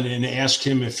 Alan, and ask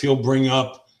him if he'll bring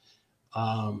up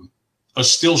a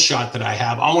still shot that I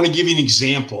have. I want to give you an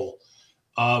example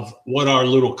of what our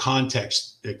little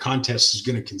contest is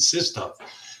going to consist of,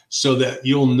 so that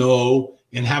you'll know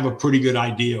and have a pretty good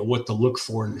idea what to look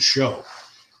for in the show.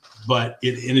 But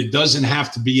it doesn't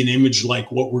have to be an image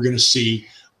like what we're going to see,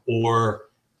 or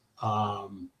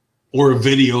a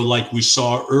video like we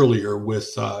saw earlier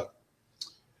with Dan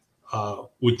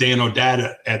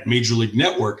O'Dada at Major League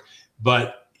Network.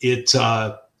 But it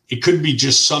could be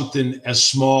just something as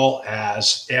small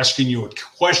as asking you a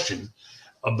question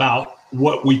about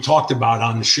what we talked about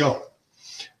on the show.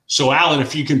 So, Alan,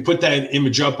 if you can put that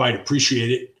image up, I'd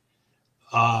appreciate it.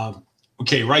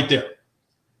 Okay, right there.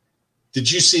 Did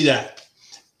you see that?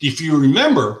 If you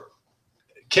remember,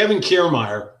 Kevin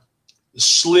Kiermaier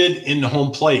slid into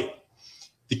home plate.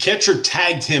 The catcher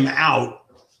tagged him out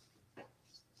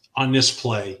on this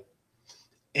play,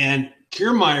 and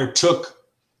Kiermaier took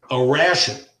a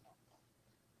ration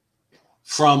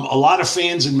from a lot of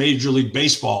fans in Major League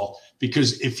Baseball,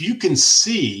 because if you can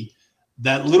see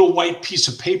that little white piece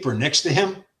of paper next to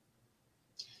him,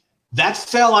 that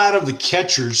fell out of the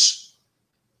catcher's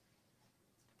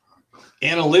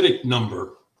analytic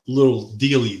number, little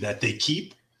dealie that they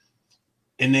keep.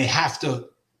 And they have to,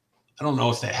 I don't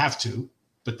know if they have to,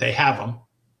 but they have them.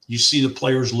 You see the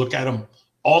players look at them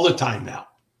all the time now.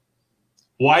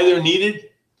 Why they're needed,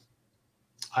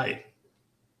 I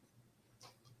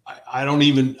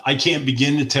can't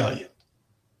begin to tell you.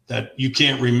 That you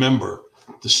can't remember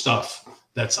the stuff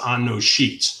that's on those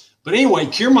sheets. But anyway,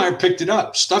 Kiermaier picked it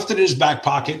up, stuffed it in his back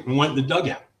pocket, and went in the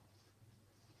dugout.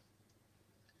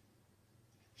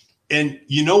 And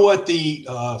you know what the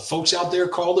folks out there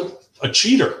called him? A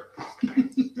cheater.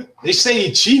 They say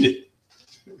he cheated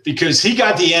because he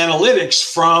got the analytics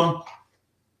from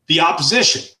the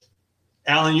opposition.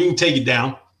 Alan, you can take it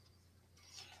down.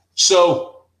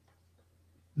 So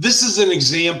this is an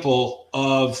example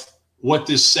of what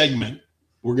this segment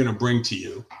we're going to bring to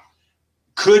you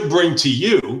could bring to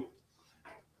you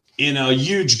in a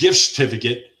huge gift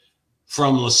certificate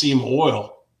from Lacima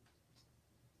Oil,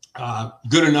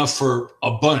 good enough for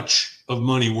a bunch of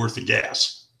money worth of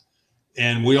gas.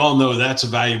 And we all know that's a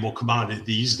valuable commodity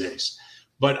these days.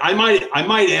 But I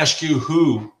might ask you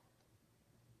who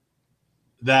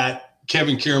that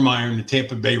Kevin Kiermaier and the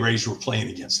Tampa Bay Rays were playing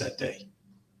against that day.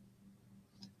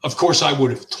 Of course, I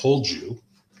would have told you,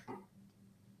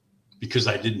 because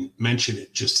I didn't mention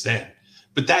it just then.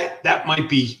 But that might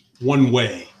be one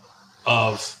way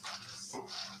of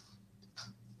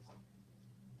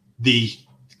the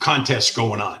contest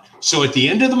going on. So at the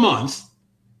end of the month,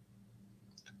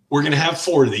 we're going to have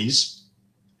 4 of these.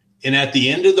 And at the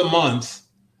end of the month,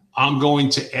 I'm going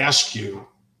to ask you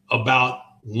about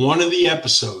one of the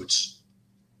episodes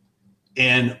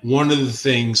and one of the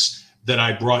things that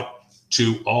I brought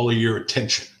to all of your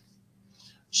attention.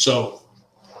 So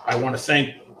I want to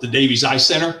thank the Davies Eye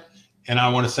Center, and I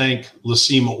want to thank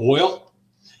Lacima Oil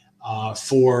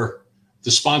for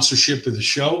the sponsorship of the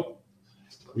show.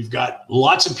 We've got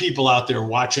lots of people out there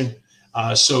watching,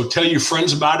 so tell your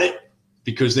friends about it,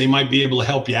 because they might be able to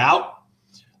help you out.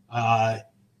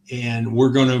 And we're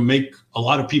going to make a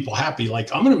lot of people happy. Like,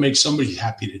 I'm going to make somebody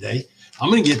happy today. I'm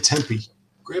going to get Tempe.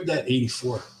 Grab that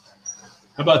 84.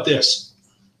 How about this?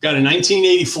 Got a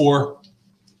 1984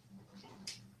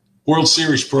 World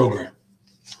Series program.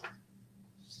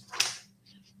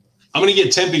 I'm going to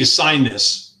get Tempe to sign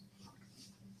this.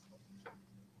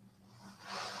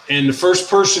 And the first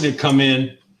person to come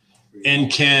in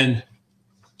and can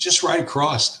just right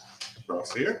across.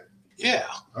 Across here? Yeah.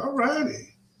 All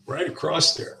righty. Right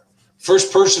across there.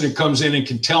 First person that comes in and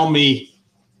can tell me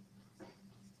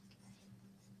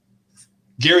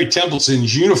Gary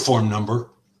Templeton's uniform number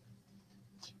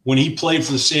when he played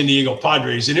for the San Diego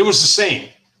Padres. And it was the same.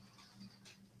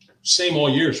 Same all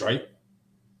years, right?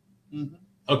 Mm-hmm.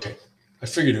 Okay. I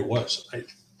figured it was.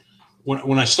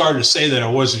 When I started to say that, I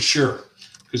wasn't sure,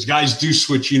 because guys do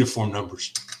switch uniform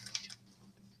numbers.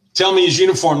 Tell me his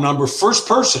uniform number. First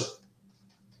person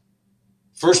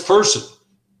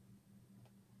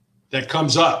that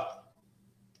comes up,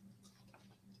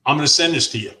 I'm going to send this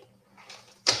to you.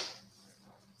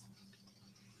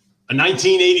 A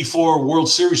 1984 World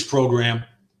Series program.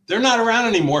 They're not around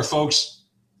anymore, folks.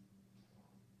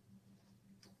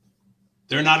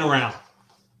 They're not around.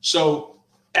 So,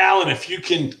 Alan, if you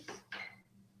can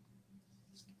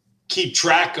keep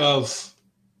track of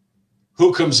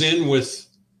who comes in with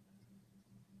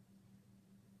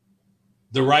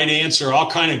the right answer, I'll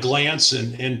kind of glance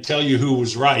and tell you who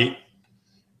was right.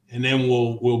 and then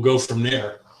we'll go from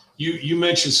there. You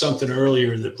mentioned something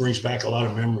earlier that brings back a lot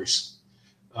of memories.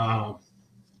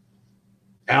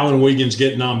 Alan Wiggins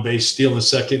getting on base, stealing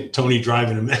second, and Tony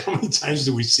driving him. How many times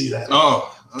do we see that?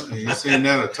 Oh, you've seen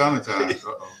that a ton of times.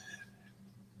 Uh-oh.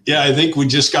 Yeah, I think we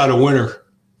just got a winner.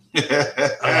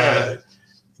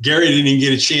 Gary didn't even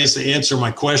get a chance to answer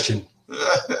my question.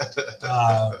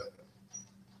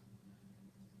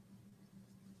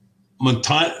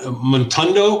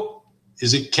 Montundo?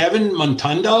 Is it Kevin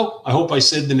Montundo? I hope I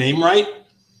said the name right.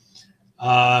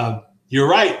 You're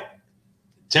right.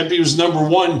 Tempe was number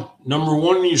one in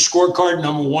your scorecard,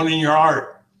 number one in your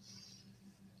heart.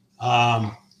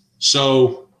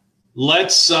 So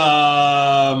let's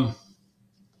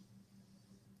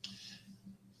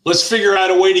figure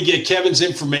out a way to get Kevin's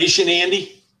information,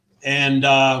 Andy, and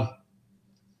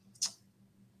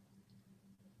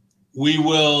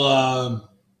we'll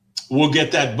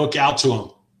get that book out to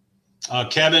him.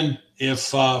 Kevin, if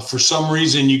for some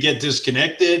reason you get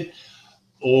disconnected,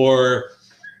 or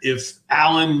if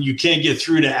Alan, you can't get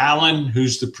through to Alan,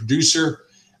 who's the producer,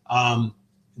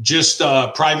 just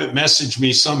private message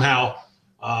me somehow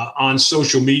on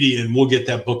social media, and we'll get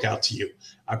that book out to you.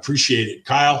 I appreciate it.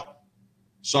 Kyle,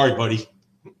 sorry, buddy.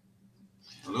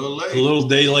 A little late. A little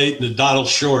day late and the dottle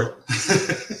short.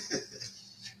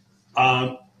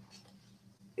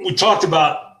 We talked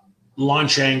about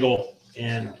launch angle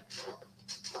and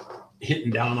hitting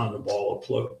down on the ball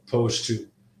opposed to,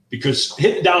 because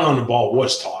hitting down on the ball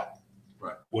was taught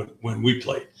right when we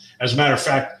played. As a matter of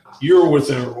fact, you were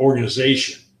with an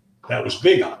organization that was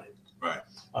big on it, right?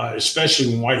 Especially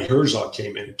when Whitey Herzog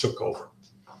came in and took over.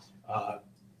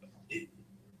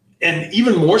 And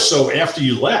even more so after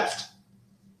you left.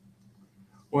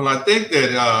 Well, I think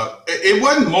that it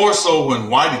wasn't more so when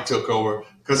Whitey took over,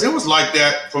 because it was like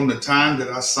that from the time that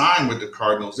I signed with the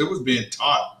Cardinals. It was being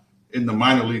taught in the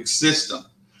minor league system.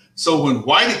 So when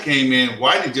Whitey came in,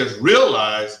 Whitey just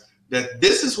realized that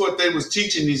this is what they was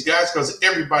teaching these guys, because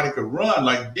everybody could run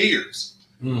like deers.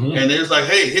 Mm-hmm. And it was like,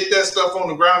 hey, hit that stuff on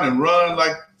the ground and run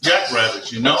like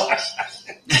jackrabbits, you know?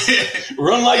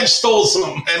 Run like you stole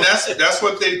something. And that's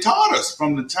what they taught us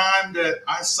from the time that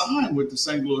I signed with the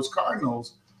St. Louis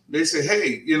Cardinals. They said,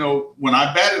 hey, you know, when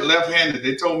I batted left-handed,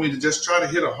 they told me to just try to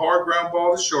hit a hard ground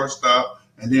ball to shortstop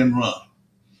and then run,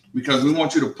 because we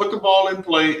want you to put the ball in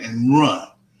play and run.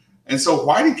 And so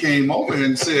Whitey came over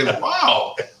and said,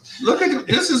 wow, look at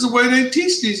this is the way they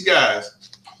teach these guys.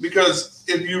 Because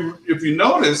if you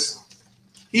notice,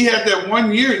 he had that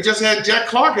 1 year, he just had Jack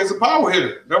Clark as a power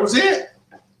hitter. That was it.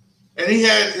 And he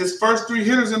had his first three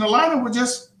hitters in the lineup were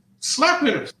just slap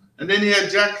hitters. And then he had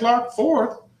Jack Clark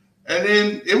fourth. And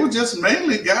then it was just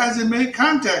mainly guys that made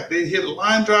contact. They hit a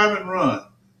line drive and run.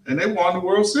 And they won the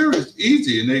World Series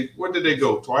easy. And where did they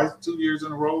go? Twice, 2 years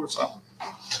in a row or something?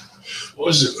 What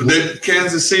was it?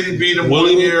 Kansas City beat them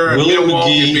 1 year, and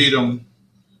Milwaukee beat them.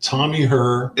 Tommy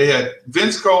Herr. They had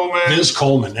Vince Coleman.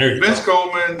 There you go.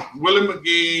 Coleman, Willie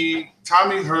McGee,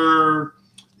 Tommy Herr,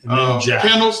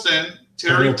 Pendleton,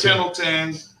 Terry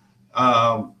Pendleton,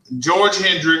 George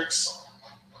Hendricks,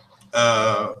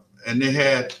 and they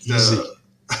had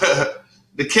the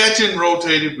catching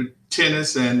rotated with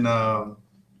Tennis and the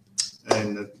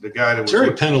guy that was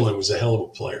Terry Pendleton was a hell of a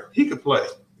player. He could play.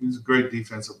 He was a great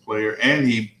defensive player, and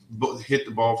he hit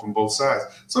the ball from both sides.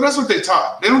 So that's what they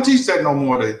taught. They don't teach that no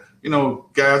more. They,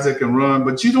 guys that can run,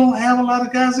 but you don't have a lot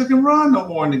of guys that can run no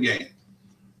more in the game.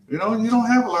 You don't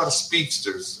have a lot of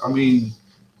speedsters. I mean,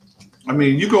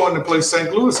 you go in to play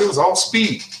St. Louis, it was all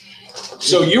speed.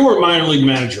 So you were a minor league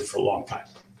manager for a long time.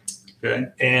 Okay.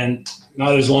 And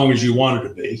not as long as you wanted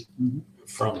to be,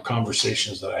 from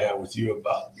conversations that I had with you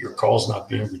about your calls not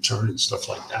being returned and stuff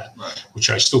like that, right, which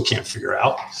I still can't figure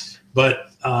out. But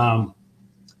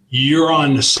you're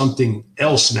on to something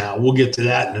else now. We'll get to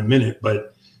that in a minute.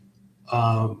 But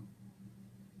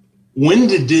when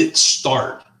did it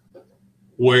start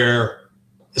where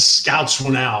the scouts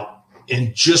went out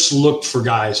and just looked for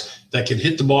guys that could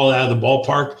hit the ball out of the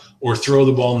ballpark or throw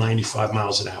the ball 95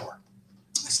 miles an hour?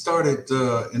 It started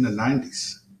in the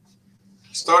 90s.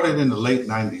 Started in the late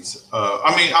 90s.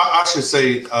 I should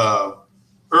say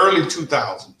early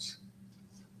 2000s.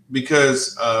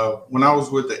 Because when I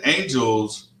was with the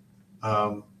Angels,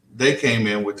 they came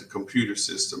in with the computer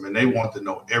system and they wanted to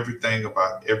know everything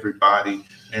about everybody.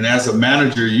 And as a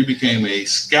manager, you became a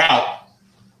scout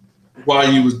while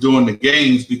you was doing the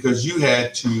games, because you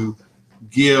had to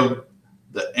give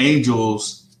the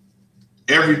Angels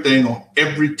everything on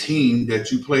every team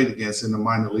that you played against in the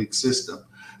minor league system.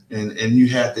 And you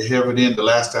had to have it in the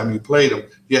last time you played them.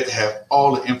 You had to have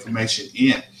all the information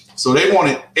in. So they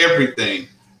wanted everything.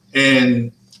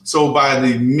 And So by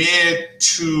the mid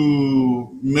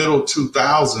to middle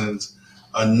 2000s,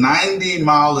 a 90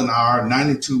 mile an hour,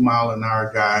 92 mile an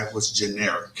hour guy was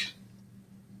generic.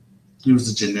 He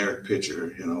was a generic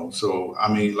pitcher, you know. So,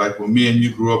 I mean, like when me and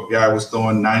you grew up, guy was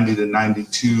throwing 90 to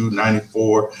 92,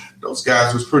 94. Those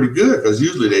guys was pretty good because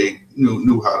usually they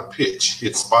knew how to pitch,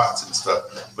 hit spots and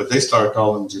stuff. But they started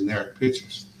calling them generic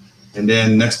pitchers. And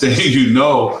then next thing you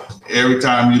know, every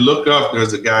time you look up,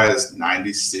 there's a guy that's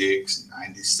 96,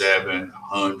 97,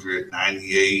 100,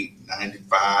 98,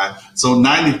 95. So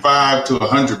 95 to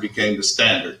 100 became the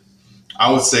standard.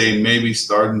 I would say maybe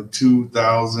starting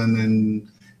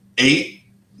 2008,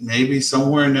 maybe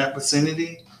somewhere in that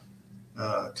vicinity,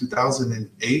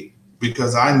 2008.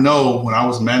 Because I know when I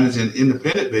was managing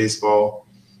independent baseball,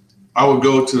 I would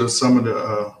go to some of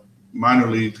the minor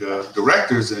league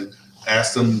directors and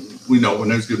ask them, when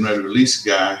they was getting ready to release a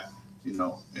guy,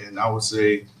 and I would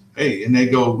say, hey, and they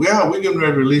go, yeah, we're getting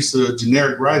ready to release a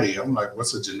generic righty. I'm like,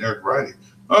 what's a generic righty?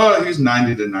 Oh, he's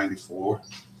 90 to 94.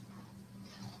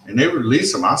 And they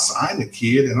released him. I signed the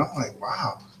kid, and I'm like,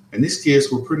 wow. And these kids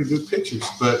were pretty good pitchers,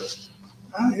 but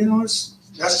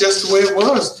that's just the way it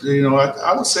was.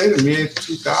 I would say to me in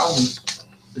 2000,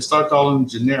 they start calling them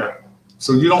generic.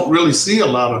 So you don't really see a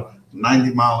lot of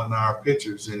 90 mile an hour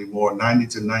pitchers anymore, 90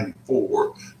 to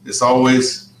 94. It's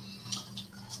always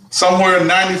somewhere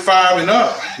 95 and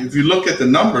up. If you look at the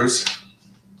numbers,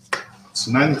 it's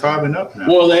 95 and up now.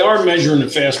 Well, they are measuring the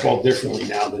fastball differently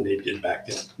now than they did back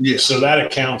then. Yeah. So that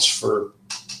accounts for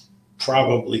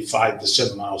probably 5 to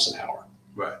 7 miles an hour.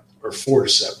 Right. Or 4 to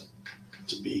 7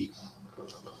 to be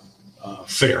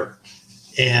fair.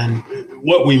 And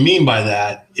what we mean by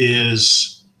that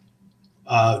is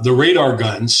the radar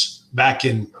guns back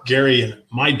in Gary and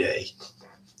my day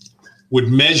would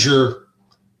measure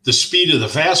the speed of the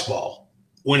fastball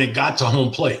when it got to home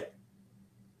plate.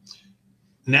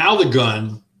 Now the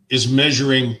gun is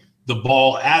measuring the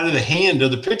ball out of the hand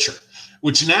of the pitcher,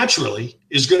 which naturally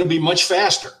is going to be much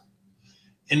faster.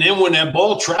 And then when that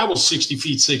ball travels 60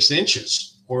 feet, 6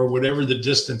 inches, or whatever the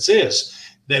distance is,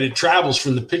 that it travels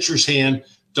from the pitcher's hand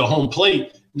to home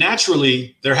plate,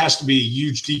 naturally there has to be a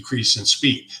huge decrease in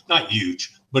speed. Not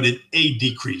huge, but a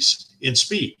decrease in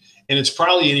speed. And it's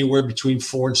probably anywhere between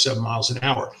 4 and 7 miles an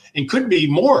hour, and could be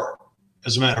more,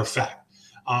 as a matter of fact,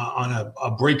 on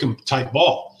a break-em type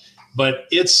ball. But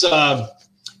it's,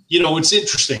 it's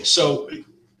interesting. So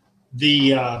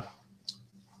the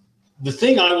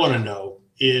thing I want to know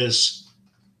is,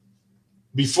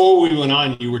 before we went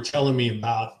on, you were telling me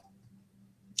about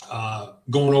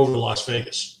going over to Las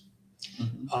Vegas.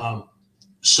 Mm-hmm.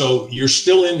 So you're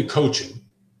still into coaching,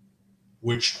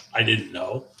 which I didn't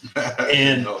know.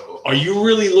 And are you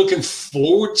really looking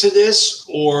forward to this,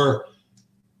 or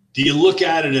do you look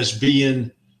at it as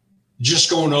being just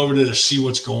going over to see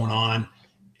what's going on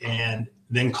and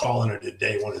then calling it a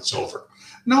day when it's over?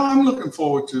 No, I'm looking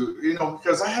forward to,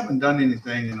 because I haven't done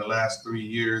anything in the last 3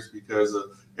 years because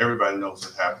everybody knows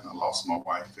what happened. I lost my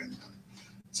wife. And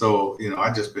so,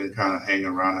 I just been kind of hanging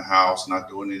around the house, not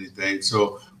doing anything.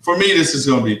 So for me, this is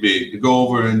going to be big to go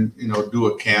over and, do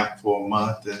a camp for a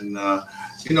month. And,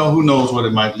 who knows what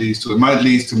it might lead to. It might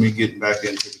lead to me getting back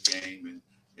into the game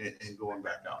and going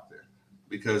back out there.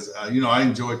 Because, I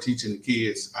enjoy teaching the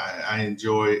kids. I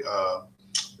enjoy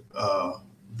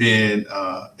being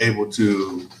able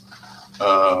to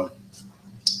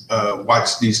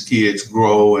watch these kids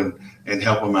grow and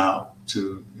help them out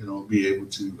to, be able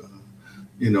to,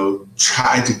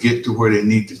 try to get to where they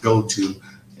need to go to.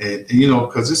 And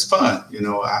because it's fun.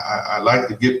 I like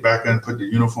to get back and put the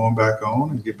uniform back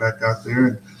on and get back out there.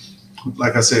 And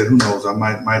like I said, who knows? I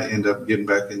might end up getting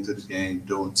back into the game,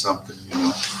 doing something,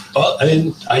 Well,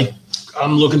 and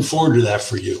I'm looking forward to that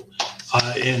for you.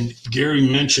 And Gary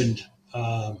mentioned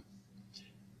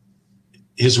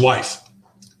his wife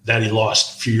that he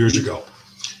lost a few years ago.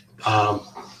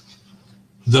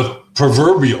 The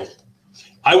proverbial,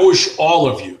 I wish all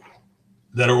of you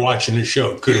that are watching this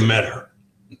show could have met her,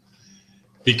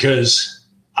 because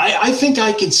I think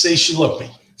I can say she loved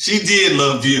me. She did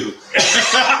love you.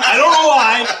 I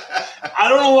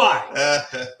don't know why,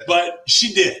 but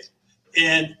she did.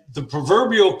 And the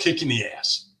proverbial kick in the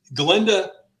ass.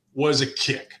 Glenda was a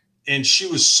kick, and she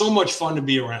was so much fun to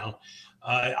be around.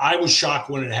 I was shocked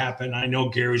when it happened. I know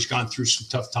Gary's gone through some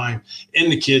tough time,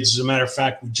 and the kids. As a matter of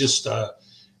fact, we just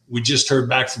heard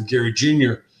back from Gary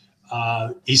Jr.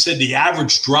 He said the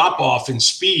average drop off in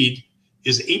speed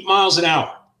is 8 miles an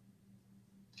hour.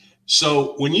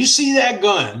 So when you see that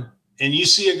gun and you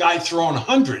see a guy throwing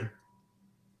 100,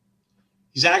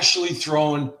 he's actually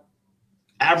throwing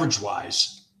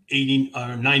average-wise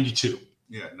 92.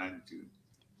 Yeah, 92.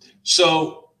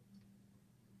 So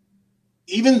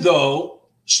even though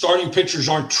starting pitchers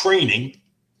aren't training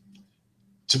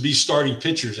to be starting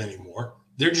pitchers anymore,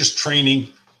 they're just training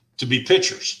to be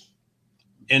pitchers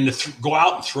and to go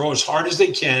out and throw as hard as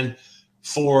they can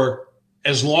for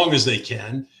as long as they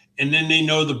can. And then they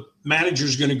know the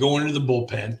manager's going to go into the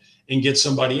bullpen and get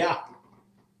somebody out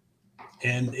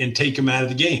and take them out of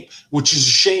the game, which is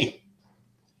a shame.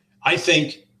 I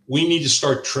think we need to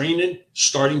start training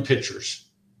starting pitchers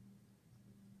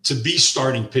to be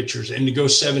starting pitchers and to go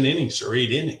 7 innings or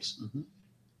 8 innings. Mm-hmm.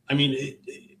 I mean,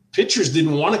 pitchers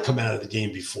didn't want to come out of the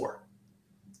game before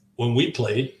when we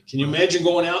played. Can you imagine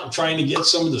going out and trying to get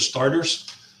some of the starters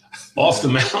off the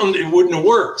mound? It wouldn't have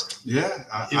worked. Yeah.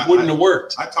 It wouldn't have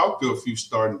worked. I talked to a few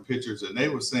starting pitchers, and they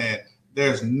were saying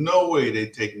there's no way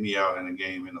they'd take me out in a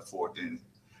game in the 4th inning.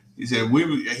 He said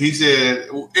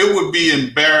it would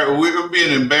be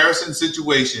an embarrassing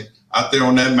situation out there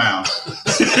on that mound.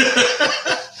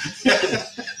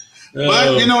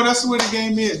 But, you know, that's the way the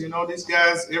game is. You know, these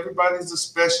guys, everybody's a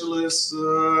specialist,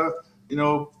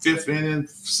 5th inning,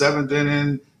 7th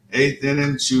inning, 8th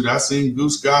inning. Shoot, I seen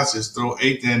Goose Gossage throw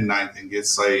 8th and 9th and get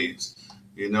saves,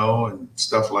 you know, and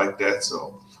stuff like that.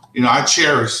 So, you know, I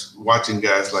cherish watching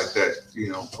guys like that, you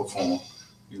know, perform.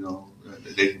 You know,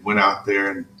 they went out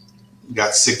there and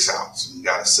got 6 outs and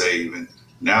got a save. And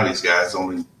now these guys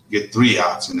only get 3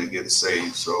 outs and they get a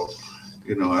save. So,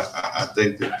 you know, I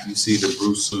think that you see the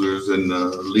Bruce Sutters and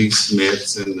the Lee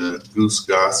Smiths and the Goose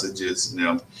Gossages and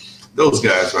them, those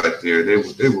guys right there,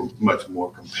 they were much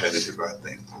more competitive, I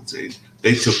think.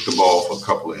 They took the ball for a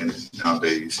couple of innings.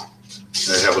 Nowadays,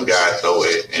 they have a guy throw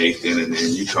it 8th inning and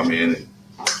then you come in and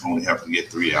only have to get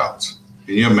 3 outs.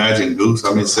 Can you imagine Goose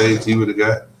how many saves he would have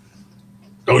got?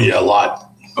 Oh, yeah, a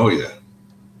lot. Oh, yeah.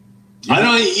 I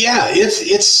don't, yeah,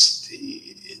 it's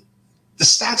the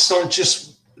stats aren't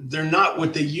just, they're not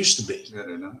what they used to be. Yeah,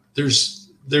 they're not.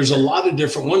 There's a lot of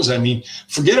different ones. I mean,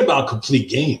 forget about complete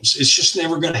games. It's just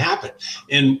never going to happen.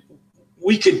 And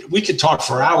we could talk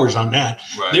for hours on that.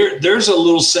 Right. There's a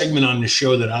little segment on the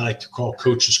show that I like to call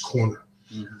Coach's Corner,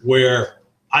 mm-hmm. where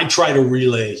I try to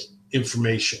relay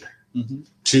information mm-hmm.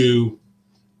 to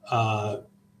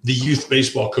the youth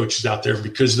baseball coaches out there,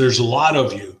 because there's a lot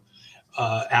of you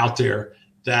out there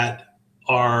that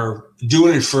are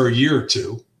doing it for a year or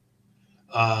two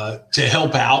to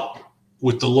help out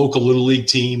with the local Little League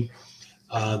team,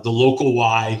 the local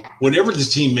Y, whatever the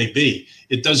team may be.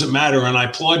 It doesn't matter, and I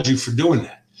applaud you for doing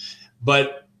that.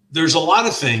 But there's a lot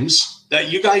of things that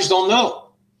you guys don't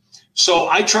know. So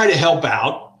I try to help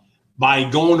out by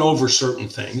going over certain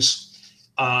things.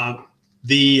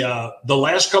 The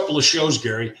last couple of shows,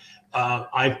 Gary,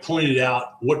 I pointed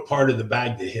out what part of the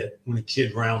bag to hit when a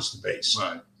kid rounds the base.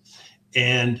 Right.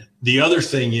 And the other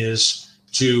thing is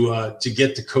to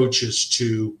get the coaches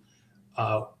to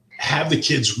have the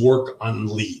kids work on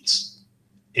leads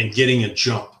and getting a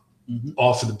jump mm-hmm.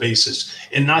 off of the bases,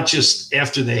 and not just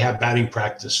after they have batting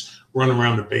practice, run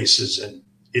around the bases and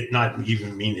it not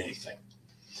even mean anything.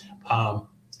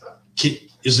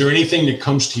 Is there anything that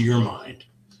comes to your mind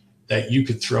that you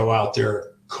could throw out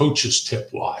there, coaches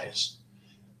tip wise,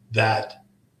 that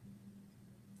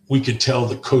we could tell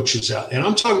the coaches out? And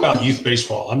I'm talking about youth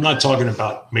baseball. I'm not talking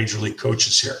about major league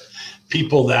coaches here.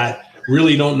 People that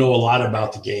really don't know a lot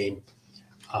about the game.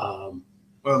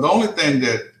 Well, the only thing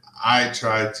that I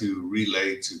try to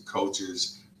relay to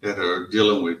coaches that are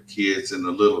dealing with kids in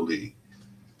the Little League,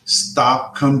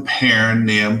 stop comparing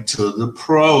them to the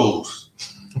pros.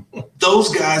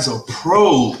 Those guys are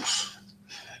pros,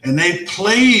 and they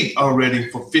played already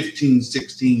for 15,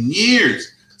 16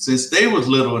 years since they was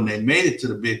little and they made it to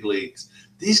the big leagues.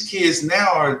 These kids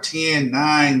now are 10,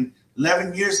 9,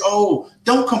 11 years old.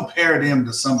 Don't compare them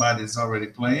to somebody that's already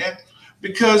playing,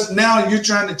 because now you're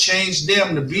trying to change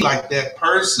them to be like that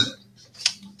person.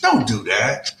 Don't do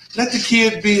that. Let the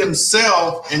kid be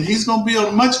himself, and he's going to be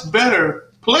a much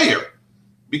better player,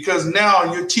 because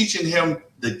now you're teaching him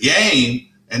the game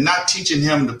and not teaching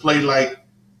him to play like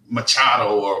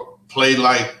Machado or play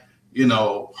like,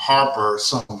 Harper or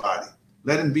somebody.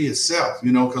 Let him be himself,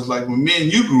 because like when me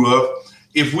and you grew up,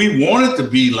 if we wanted to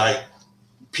be like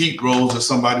Pete Rose or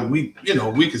somebody, we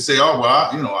could say, oh,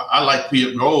 well, I like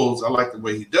Pete Rose. I like the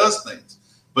way he does things.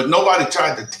 But nobody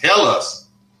tried to tell us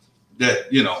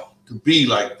that, to be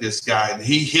like this guy. And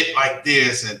he hit like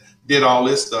this and did all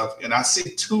this stuff. And I see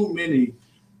too many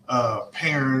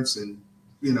parents and,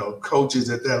 coaches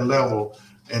at that level,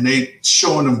 and they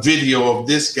showing them video of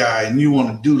this guy and you want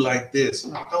to do like this.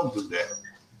 No, don't do that.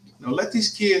 Let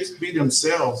these kids be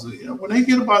themselves. When they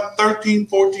get about 13,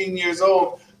 14 years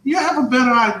old, you have a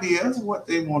better idea of what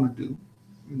they want to do.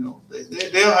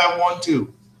 They'll have one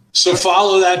too. So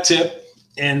follow that tip.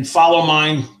 and follow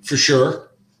mine for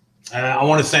sure. I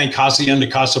want to thank Hacienda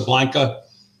Casablanca,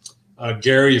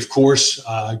 Gary, of course,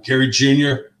 Gary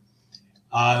Jr.,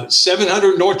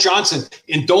 700 North Johnson.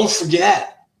 And don't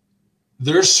forget,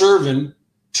 they're serving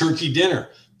turkey dinner.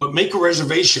 But make a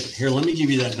reservation. Here, let me give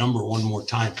you that number one more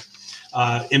time.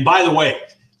 And by the way,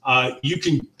 you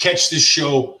can catch this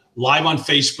show live on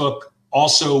Facebook,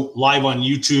 also live on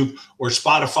YouTube or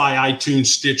Spotify, iTunes,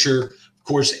 Stitcher, of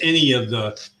course, any of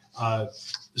the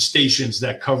stations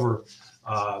that cover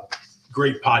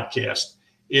great podcast.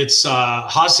 It's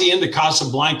Hacienda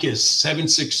Casablanca is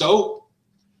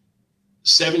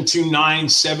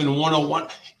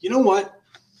 760-729-7101. You know what?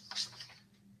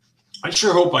 I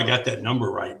sure hope I got that number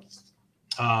right.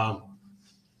 I'm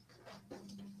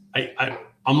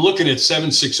looking at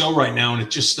 760 right now, and it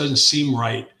just doesn't seem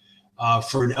right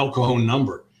for an El Cajon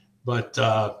number. But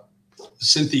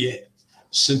Cynthia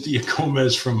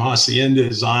Gomez from Hacienda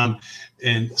is on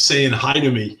and saying hi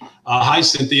to me. Hi,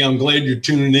 Cynthia. I'm glad you're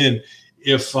tuning in.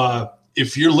 If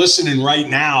you're listening right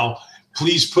now,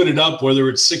 please put it up, whether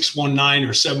it's 619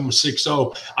 or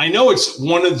 760. I know it's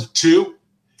one of the two.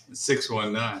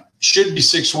 619. Should be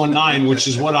 619, which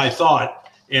is what I thought.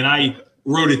 And I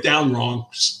wrote it down wrong.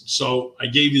 So I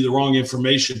gave you the wrong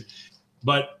information.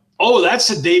 But, that's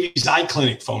the Davies Eye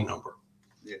Clinic phone number.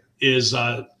 Yeah. Is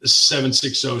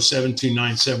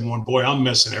 760-729-71. Boy, I'm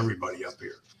messing everybody up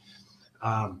here.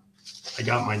 I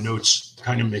got my notes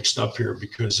kind of mixed up here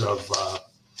because of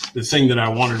the thing that I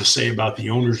wanted to say about the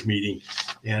owners meeting.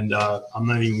 And I'm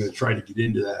not even going to try to get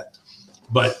into that.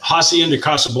 But Hacienda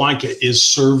Casablanca is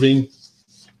serving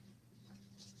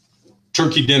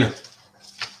turkey dinner.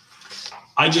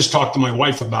 I just talked to my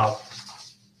wife about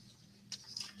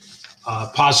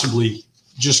possibly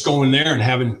just going there and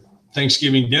having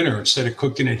Thanksgiving dinner instead of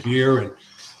cooking it here and,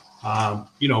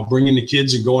 bringing the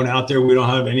kids and going out there. We don't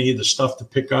have any of the stuff to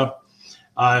pick up.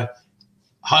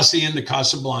 Hacienda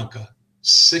Casablanca,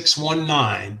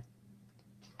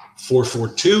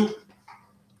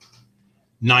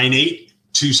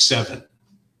 619-442-9827.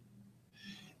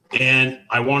 And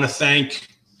I want to thank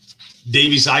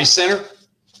Davies Eye Center,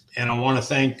 and I want to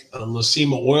thank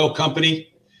Lacima Oil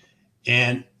Company.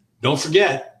 And don't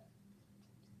forget,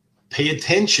 pay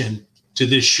attention to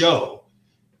this show,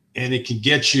 and it can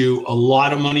get you a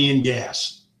lot of money in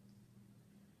gas,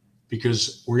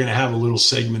 because we're going to have a little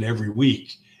segment every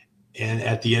week. And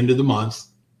at the end of the month,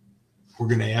 we're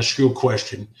going to ask you a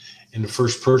question. And the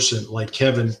first person, like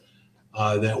Kevin,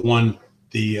 that won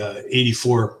the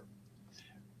 84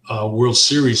 World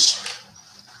Series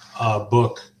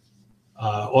book,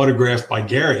 autographed by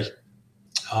Gary,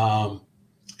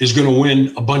 is going to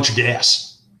win a bunch of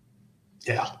gas.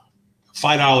 Yeah,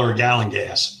 $5 a gallon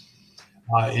gas.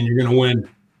 And you're going to win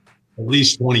at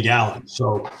least 20 gallons.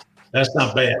 So that's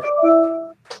not bad.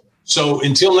 So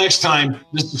until next time,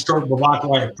 this is Kurt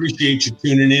Bavacqua. I appreciate you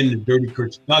tuning in to Dirty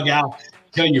Kurt's Dugout.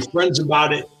 Tell your friends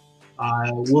about it.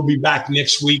 We'll be back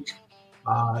next week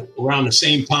around the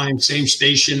same time, same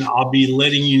station. I'll be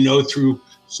letting you know through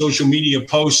social media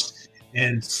posts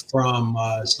and from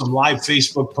some live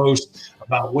Facebook posts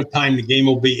about what time the game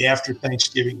will be after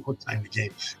Thanksgiving, what time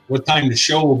the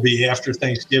show will be after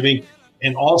Thanksgiving.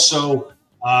 And also,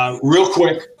 real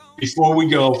quick, before we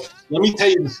go, let me tell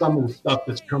you some of the stuff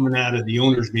that's coming out of the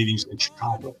owners' meetings in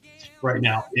Chicago right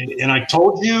now. And I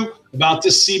told you about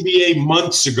this CBA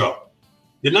months ago,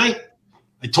 didn't I?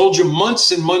 I told you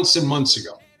months and months and months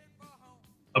ago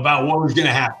about what was going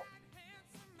to happen.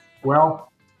 Well,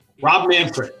 Rob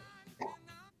Manfred,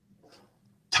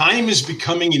 time is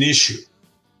becoming an issue.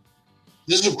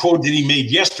 This is a quote that he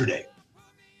made yesterday.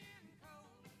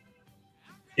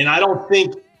 And I don't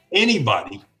think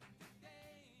anybody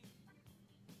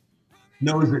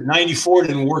knows that 94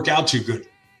 didn't work out too good.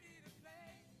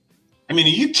 I mean, are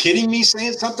you kidding me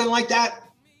saying something like that?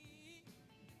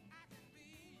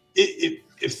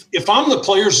 If I'm the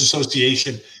Players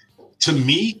Association, to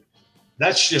me,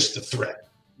 that's just a threat.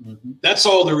 Mm-hmm. That's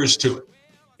all there is to it.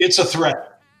 It's a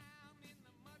threat.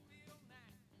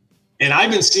 And I've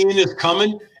been seeing this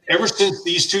coming ever since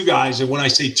these two guys, and when I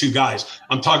say two guys,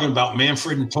 I'm talking about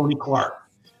Manfred and Tony Clark,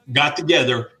 got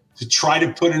together to try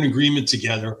to put an agreement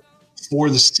together for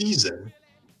the season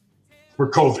for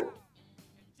COVID.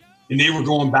 And they were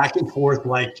going back and forth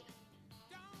like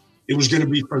it was going to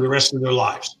be for the rest of their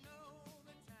lives.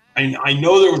 And I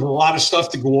know there was a lot of stuff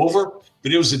to go over,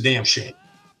 but it was a damn shame.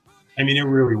 I mean, it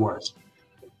really was.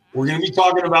 We're going to be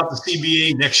talking about the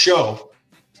CBA next show.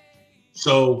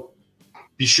 So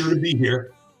be sure to be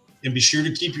here and be sure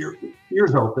to keep your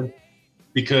ears open,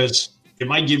 because it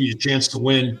might give you a chance to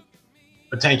win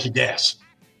a tank of gas.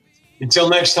 Until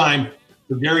next time,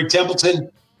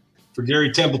 For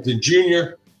Gary Templeton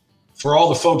Jr., for all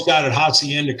the folks out at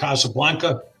Hacienda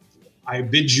Casablanca, I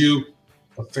bid you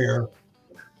a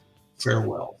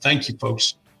farewell. Thank you,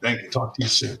 folks. Thank you. Talk to you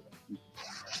soon.